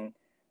reading.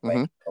 Mm-hmm.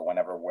 Like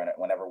whenever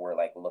we're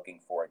like looking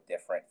for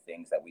different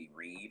things that we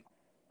read,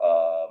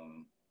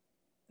 um,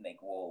 like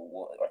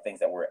we'll or things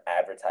that we're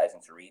advertising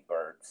to read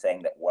or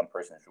saying that one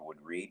person would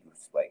read,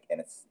 who's like, and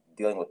it's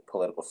dealing with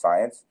political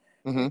science.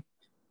 Mm-hmm.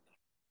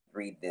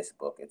 Read this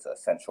book. It's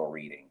essential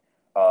reading.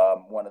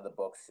 One of the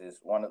books is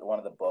one of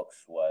the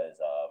books was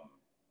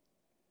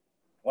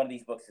one of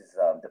these books is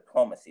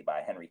Diplomacy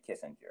by Henry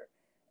Kissinger.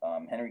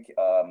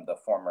 The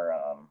former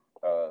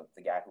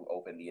the guy who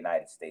opened the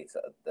United States,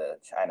 the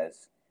China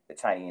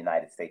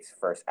United States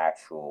first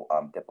actual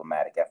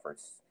diplomatic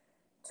efforts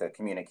to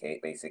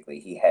communicate. Basically,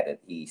 he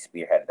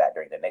spearheaded that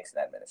during the Nixon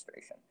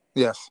administration,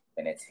 Yes.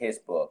 and it's his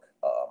book.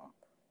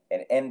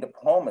 And in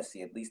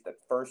Diplomacy, at least the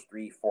first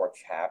 3-4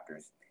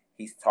 chapters,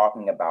 he's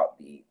talking about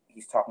the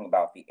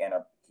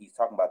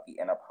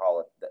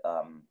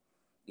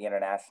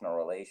international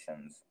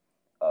relations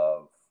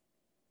of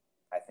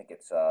I think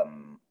it's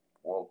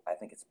I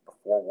think it's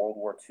before World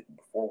War II,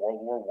 before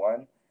World War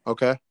One.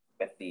 Okay.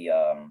 With the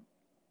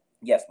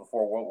yes,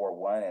 before World War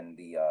One, and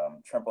the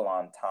Triple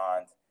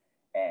Entente,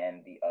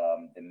 and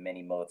the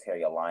many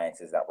military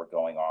alliances that were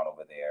going on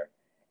over there,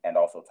 and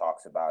also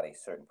talks about a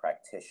certain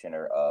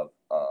practitioner of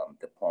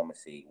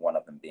diplomacy, one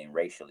of them being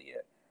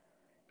Richelieu,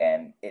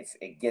 and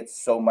it gets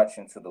so much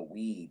into the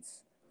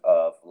weeds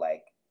of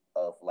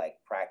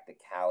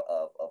practical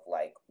of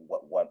like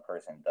what one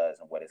person does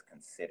and what is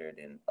considered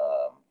in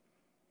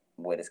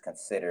what is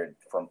considered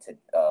from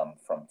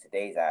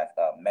today's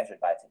measured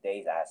by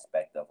today's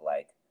aspect of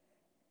like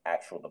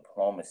actual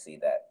diplomacy,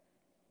 that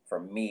for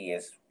me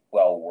is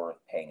well worth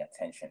paying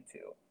attention to.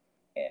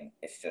 And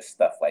it's just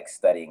stuff like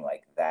studying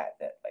like that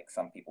like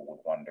some people would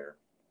wonder.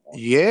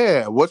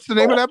 Yeah, what's the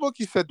name of that book?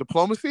 You said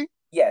Diplomacy?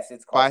 Yes,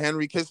 it's called by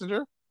Henry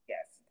Kissinger.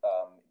 Yes,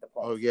 Oh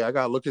Diplomacy. yeah, I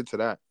gotta look into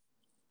that.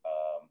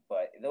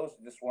 But those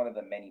are just one of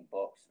the many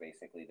books,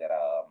 basically, that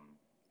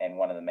and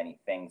one of the many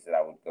things that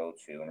I would go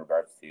to in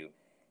regards to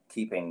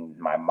keeping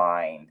my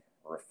mind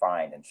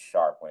refined and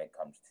sharp when it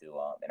comes to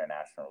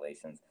international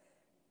relations.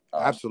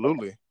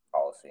 Absolutely.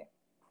 Policy.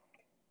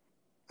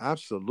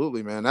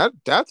 Absolutely, man.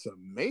 That's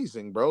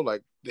amazing, bro.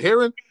 Like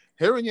hearing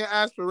your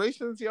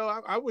aspirations, yo.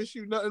 I wish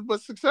you nothing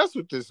but success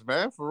with this,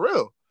 man. For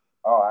real.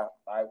 Oh,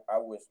 I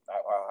wish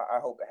I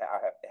hope it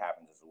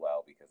happens as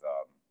well, because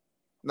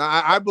now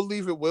I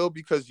believe it will,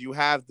 because you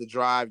have the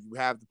drive, you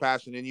have the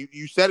passion, and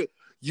you said it.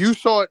 You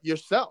saw it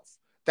yourself.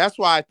 That's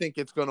why I think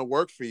it's gonna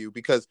work for you,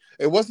 because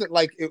it wasn't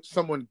like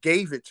someone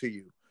gave it to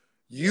you.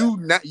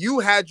 You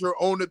had your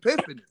own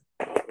epiphany.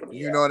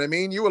 You know what I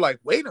mean? You were like,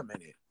 wait a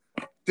minute,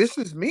 this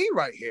is me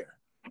right here.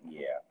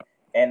 Yeah,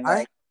 and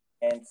now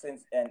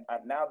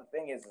the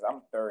thing is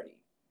I'm 30.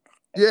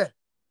 Yeah.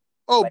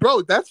 Oh, like,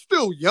 bro, that's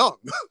still young.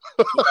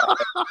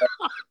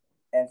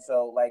 And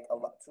so, like a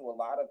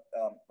lot of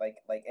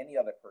like any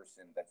other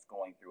person that's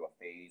going through a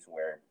phase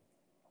where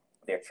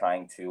they're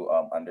trying to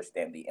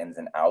understand the ins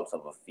and outs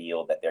of a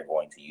field that they're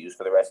going to use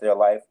for the rest of their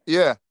life.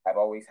 Yeah, I've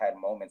always had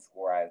moments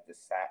where I've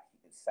just sat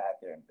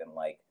there and been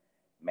like,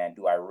 man,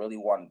 am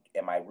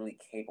I really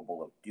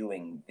capable of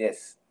doing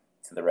this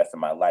to the rest of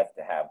my life,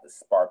 to have the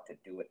spark to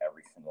do it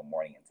every single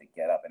morning and to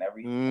get up and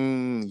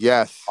everything?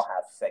 Yes. I'll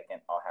have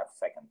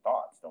second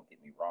thoughts. Don't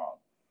get me wrong,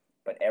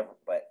 but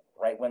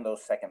right when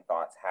those second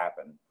thoughts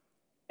happen,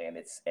 and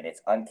it's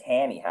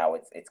uncanny how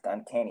it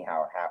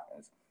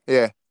happens.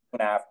 Yeah.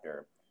 Soon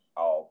after,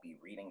 I'll be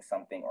reading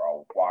something or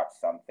I'll watch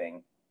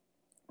something.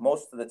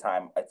 Most of the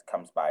time, it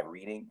comes by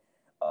reading.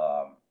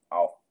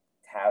 I'll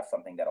have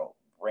something that'll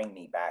bring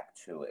me back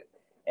to it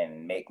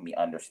and make me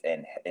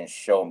understand and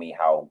show me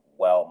how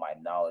well my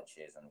knowledge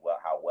is, and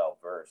how well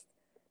versed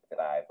that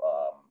I've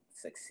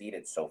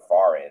succeeded so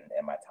far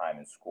in my time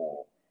in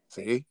school.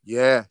 See?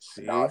 Yeah.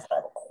 See? The knowledge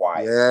I've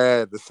acquired.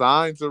 Yeah, the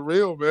signs are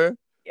real, man.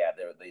 Yeah,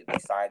 the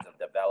signs of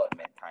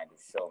development kind of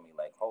show me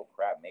like, oh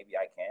crap, maybe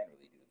I can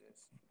really do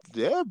this.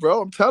 Yeah,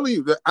 bro, I'm telling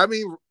you. I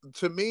mean,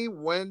 to me,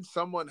 when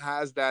someone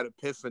has that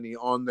epiphany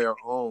on their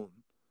own,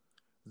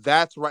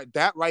 that's right.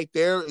 That right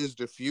there is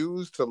the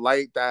fuse to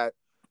light that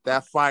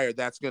fire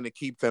that's going to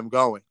keep them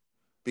going.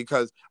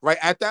 Because right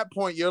at that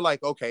point, you're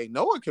like, okay,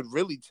 no one could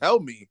really tell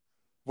me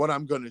what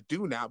I'm going to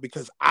do now,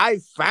 because I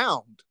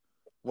found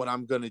what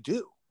I'm going to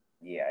do.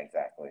 Yeah,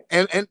 exactly.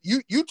 And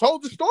you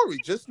told the story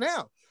just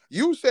now.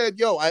 You said,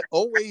 yo, I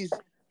always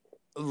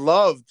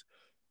loved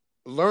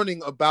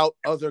learning about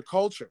other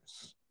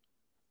cultures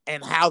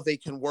and how they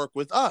can work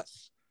with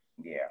us.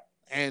 Yeah.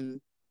 And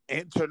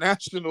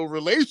international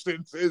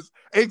relations is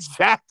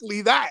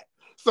exactly that.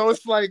 So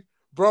it's like,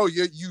 bro,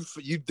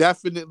 you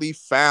definitely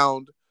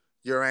found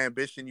your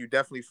ambition. You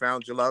definitely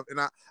found your love. And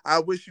I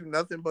wish you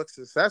nothing but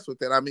success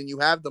with it. I mean, you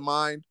have the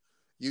mind,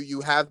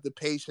 you have the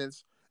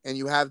patience, and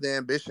you have the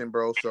ambition,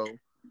 bro. So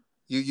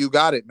you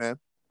got it, man.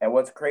 And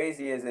what's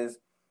crazy is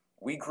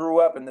we grew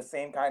up in the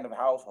same kind of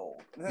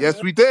household.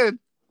 Yes, we did.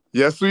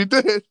 Yes, we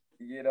did.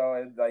 You know,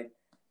 and like,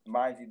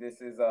 mind you, this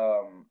is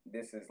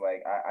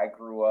like I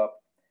grew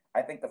up.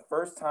 I think the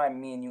first time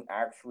me and you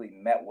actually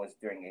met was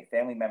during a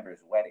family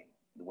member's wedding.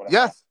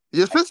 Yes,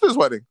 your sister's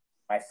wedding.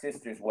 My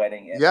sister's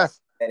wedding. And yes.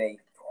 I had a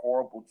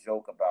horrible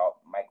joke about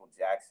Michael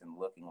Jackson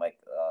looking like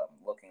a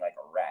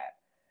rat.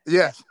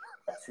 Yes.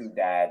 Our two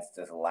dads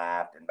just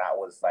laughed, and that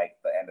was like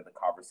the end of the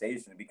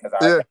conversation, because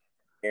they're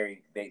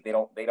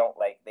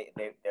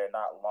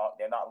not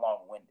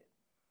long-winded.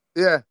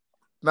 Yeah,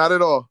 not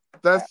at all.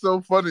 That's so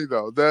funny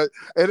though. And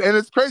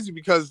it's crazy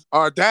because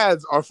our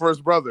dads are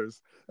first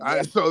brothers.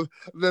 Yeah. So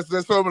that's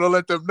what I'm gonna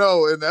let them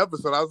know in the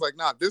episode. I was like,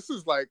 nah, this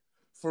is like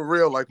for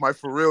real, like my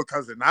for real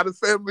cousin, not a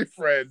family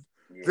friend.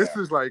 Yeah. This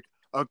is like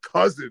a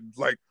cousin,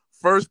 like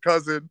first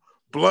cousin,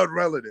 blood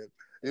relative.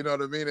 You know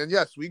what I mean? And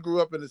yes, we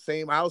grew up in the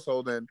same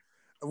household, and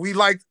we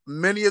liked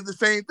many of the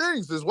same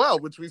things as well,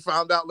 which we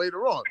found out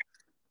later on.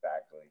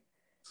 Exactly.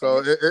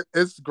 So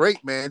it's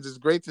great, man. It's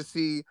great to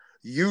see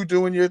you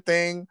doing your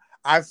thing.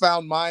 I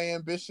found my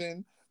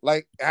ambition.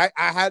 Like I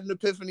had an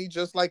epiphany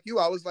just like you.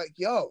 I was like,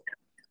 yo,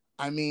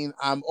 I mean,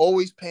 I'm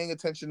always paying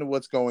attention to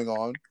what's going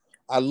on.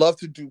 I love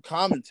to do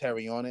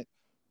commentary on it.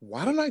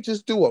 Why don't I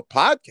just do a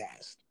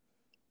podcast?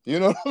 You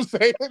know what I'm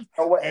saying?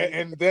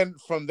 And then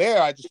from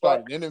there, I just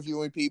started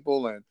interviewing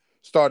people and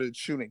started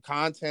shooting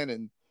content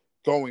and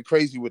going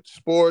crazy with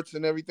sports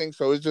and everything.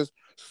 So it's just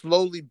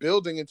slowly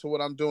building into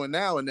what I'm doing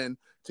now. And then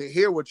to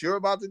hear what you're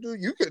about to do,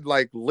 you could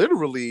like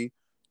literally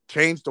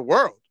change the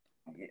world.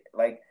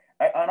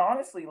 And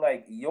honestly,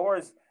 like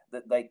yours,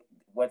 like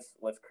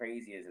what's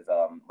crazy is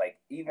like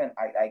even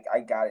I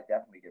gotta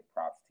definitely give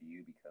props to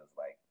you because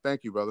like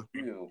thank you, brother.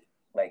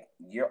 Like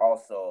you're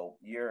also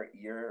your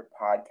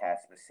podcast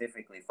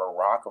specifically for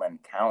Rockland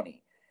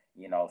County,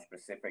 you know,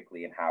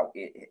 specifically and how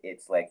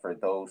it's like for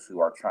those who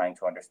are trying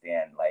to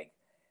understand like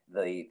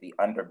the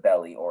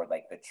underbelly or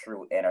like the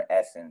true inner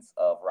essence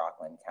of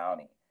Rockland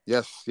County.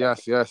 Yes.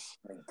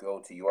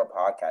 Go to your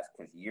podcast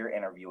because you're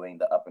interviewing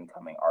the up and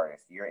coming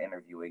artists. You're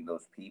interviewing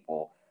those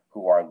people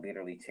who are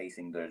literally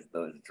chasing those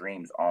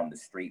dreams on the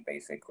street,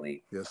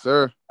 basically. Yes,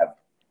 sir. Have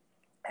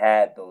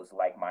had those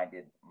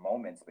like-minded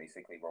moments,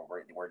 basically, where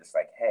we're just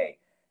like, hey,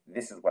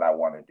 this is what I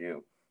want to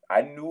do.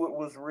 I knew it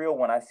was real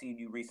when I seen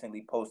you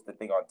recently post the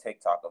thing on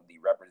TikTok of the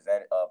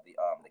representative of the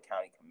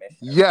county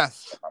commissioner.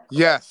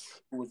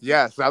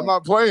 Yes. I'm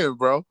not playing,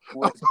 bro.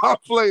 I'm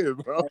not playing,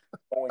 bro.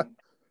 Going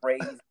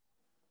crazy.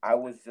 I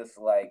was just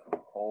like,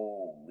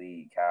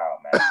 holy cow,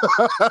 man.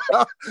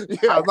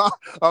 Yeah,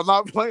 I'm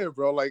not playing,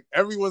 bro. Like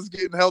everyone's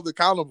getting held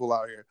accountable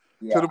out here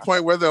to the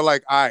point where they're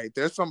like, all right,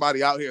 there's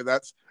somebody out here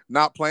that's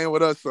not playing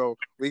with us, so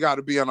we got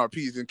to be on our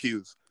P's and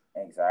Q's.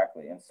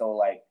 Exactly. And so,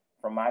 like,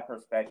 from my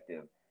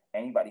perspective,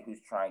 anybody who's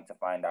trying to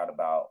find out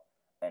about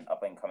an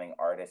up-and-coming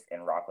artist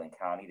in Rockland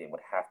County, they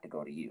would have to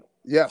go to you.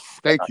 Yes,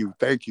 thank you,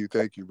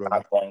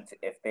 brother.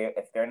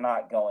 If they're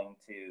not going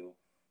to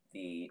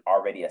the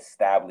already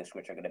established,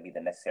 which are going to be the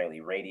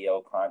necessarily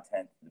radio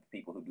content, the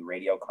people who do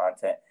radio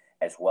content,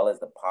 as well as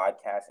the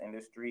podcast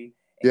industry,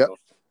 and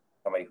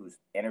somebody who's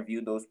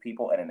interviewed those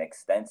people in an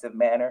extensive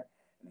manner,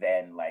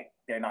 then like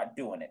they're not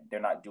doing it. They're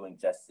not doing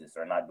justice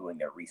or not doing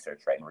their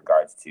research right in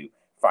regards to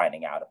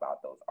finding out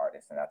about those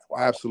artists. And that's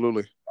why.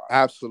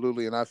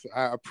 Absolutely. And I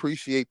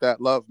appreciate that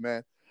love,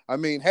 man. I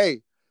mean,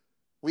 hey,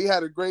 we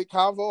had a great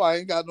convo. I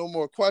ain't got no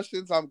more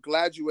questions. I'm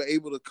glad you were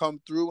able to come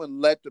through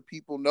and let the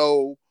people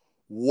know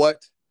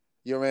what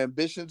your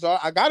ambitions are.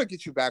 I got to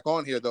get you back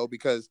on here though,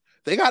 because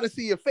they got to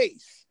see your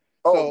face.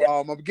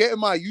 I'm getting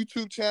my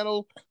YouTube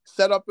channel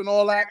set up and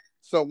all that.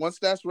 So once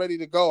that's ready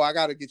to go, I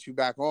got to get you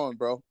back on,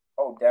 bro.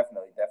 Oh,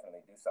 definitely.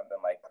 Do something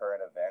like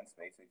current events,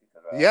 basically.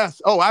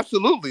 Yes. Oh,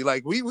 absolutely.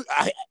 Like we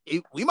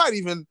might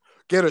even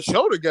get a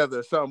show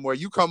together somewhere.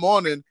 You come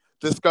on and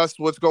discuss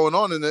what's going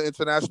on in the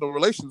international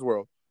relations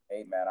world.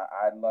 Hey, man,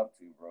 I'd love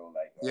to, bro.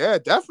 Like, yeah,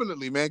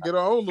 definitely, man. Get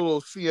our own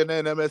little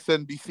CNN,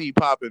 MSNBC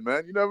popping,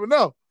 man. You never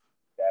know.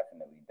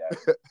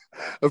 Definitely.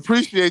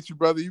 Appreciate you,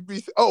 brother.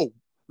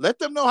 Let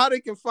them know how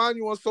they can find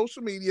you on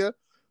social media,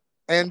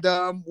 and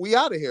we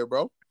out of here,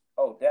 bro.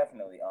 Oh,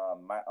 definitely.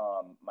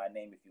 My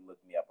name, if you look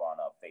me up on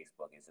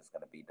Facebook, is just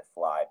gonna be The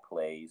Fly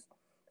Plays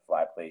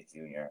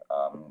Jr.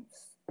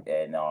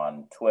 And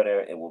on Twitter,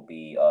 it will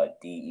be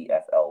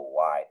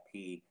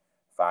DEFLYP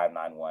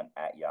 591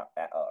 at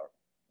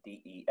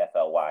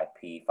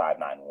DEFLYP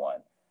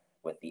 591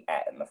 with the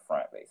at in the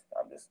front. Basically,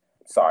 I'm just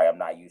sorry, I'm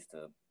not used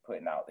to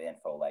putting out the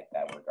info like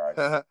that.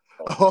 Regarding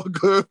all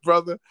good,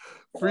 brother.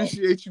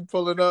 Appreciate you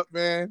pulling up,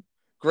 man.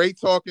 Great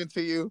talking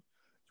to you.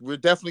 We're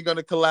definitely going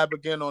to collab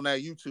again on that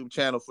YouTube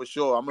channel for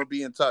sure. I'm going to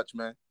be in touch,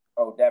 man.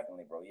 Oh,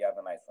 definitely, bro. You have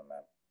a nice one, man.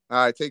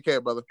 All right. Take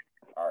care, brother.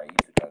 All right. You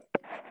too, brother.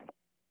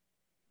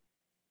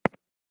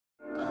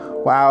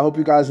 Wow. I hope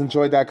you guys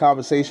enjoyed that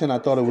conversation. I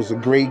thought it was a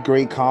great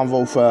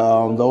convo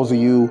for those of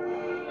you,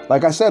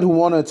 like I said, who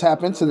want to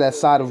tap into that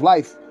side of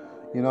life.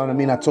 You know what I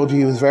mean? I told you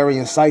he was very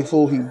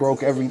insightful. He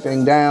broke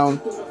everything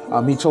down.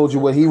 He told you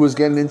what he was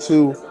getting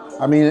into.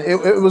 I mean,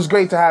 it was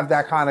great to have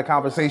that kind of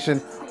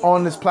conversation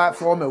on this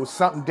platform. It was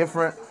something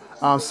different,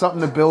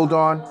 something to build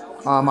on.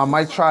 I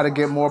might try to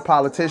get more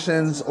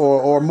politicians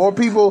or more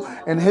people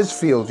in his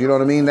field, you know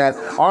what I mean, that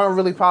aren't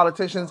really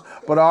politicians,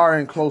 but are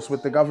in close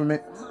with the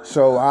government.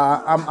 So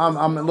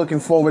I'm looking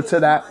forward to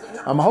that.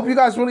 I hope you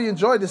guys really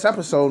enjoyed this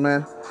episode,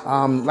 man.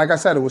 Like I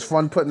said, it was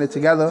fun putting it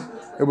together.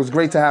 It was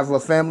great to have a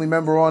family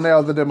member on there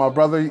other than my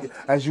brother.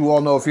 As you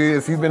all know,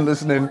 if you've been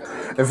listening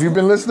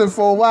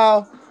for a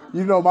while,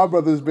 you know my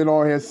brother's been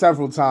on here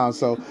several times.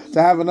 So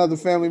to have another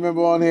family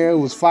member on here, it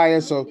was fire.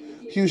 So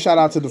huge shout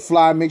out to The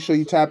Fly. Make sure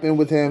you tap in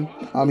with him.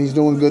 He's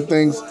doing good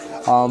things.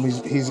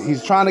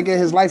 He's trying to get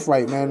his life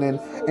right, man. And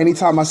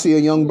anytime I see a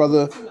young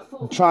brother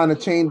trying to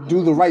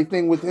do the right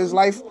thing with his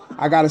life,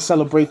 I gotta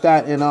celebrate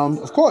that and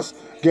of course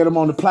get him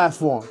on the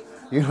platform.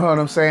 You know what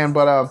I'm saying?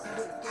 But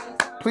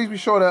please be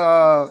sure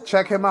to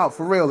check him out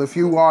for real if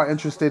you are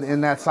interested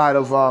in that side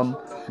of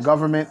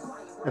government.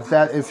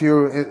 If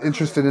you're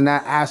interested in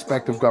that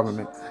aspect of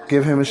government,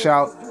 give him a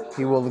shout.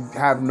 He will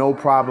have no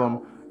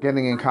problem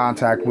getting in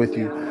contact with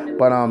you.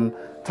 But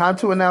time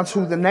to announce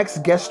who the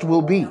next guest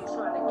will be.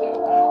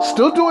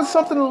 Still doing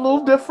something a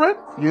little different.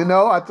 You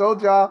know, I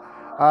told y'all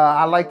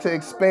I like to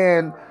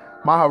expand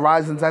my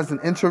horizons as an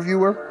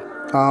interviewer.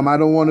 I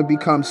don't want to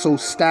become so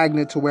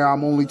stagnant to where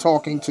I'm only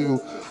talking to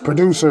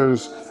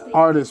producers,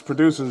 artists,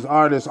 producers,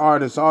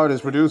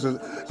 producers.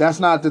 That's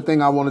not the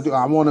thing I want to do.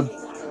 I want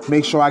to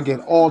make sure I get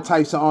all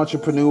types of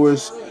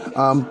entrepreneurs.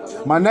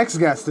 My next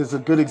guest is a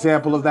good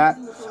example of that.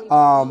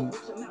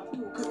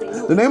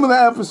 The name of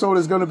the episode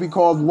is going to be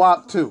called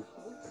WAP 2.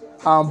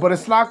 But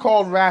it's not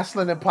called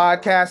Wrestling and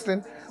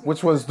Podcasting,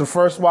 which was the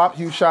first WAP.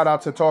 Huge shout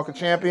out to Talk of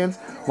Champions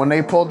when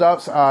they pulled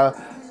up.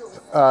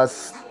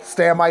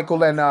 Stan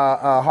Michael and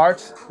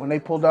Hearts, when they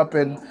pulled up,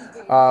 and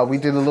we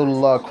did a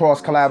little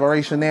cross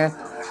collaboration there.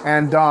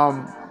 And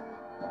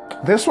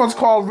this one's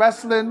called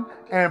Wrestling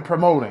and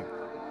Promoting.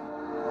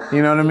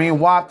 You know what I mean?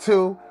 WAP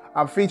 2.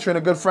 I'm featuring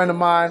a good friend of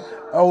mine,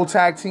 old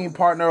tag team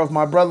partner of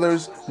my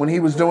brother's when he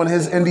was doing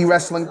his indie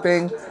wrestling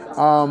thing.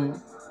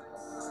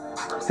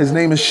 His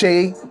name is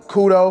Shay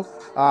Kudo.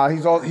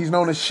 He's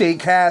known as Shay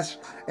Cash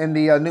in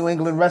the New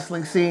England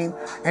wrestling scene,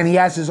 and he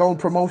has his own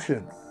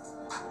promotion,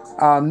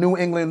 New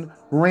England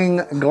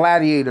Ring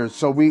Gladiators.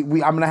 So I'm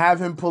gonna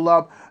have him pull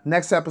up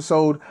next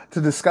episode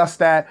to discuss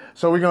that.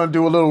 So we're gonna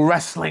do a little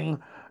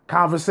wrestling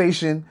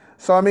conversation.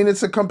 So I mean,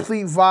 it's a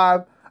complete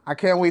vibe. I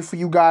can't wait for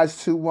you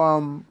guys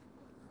to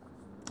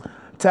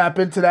tap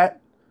into that.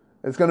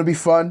 It's gonna be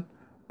fun.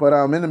 But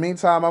in the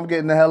meantime, I'm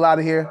getting the hell out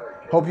of here.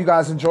 Hope you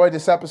guys enjoyed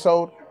this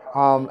episode.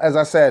 As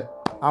I said,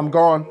 I'm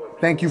gone.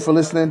 Thank you for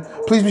listening.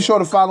 Please be sure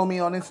to follow me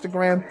on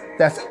Instagram.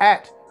 That's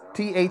at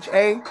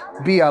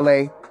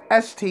THABLASTPODCAST.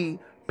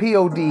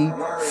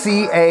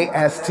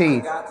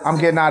 I'm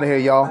getting out of here,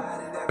 y'all.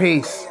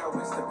 Peace.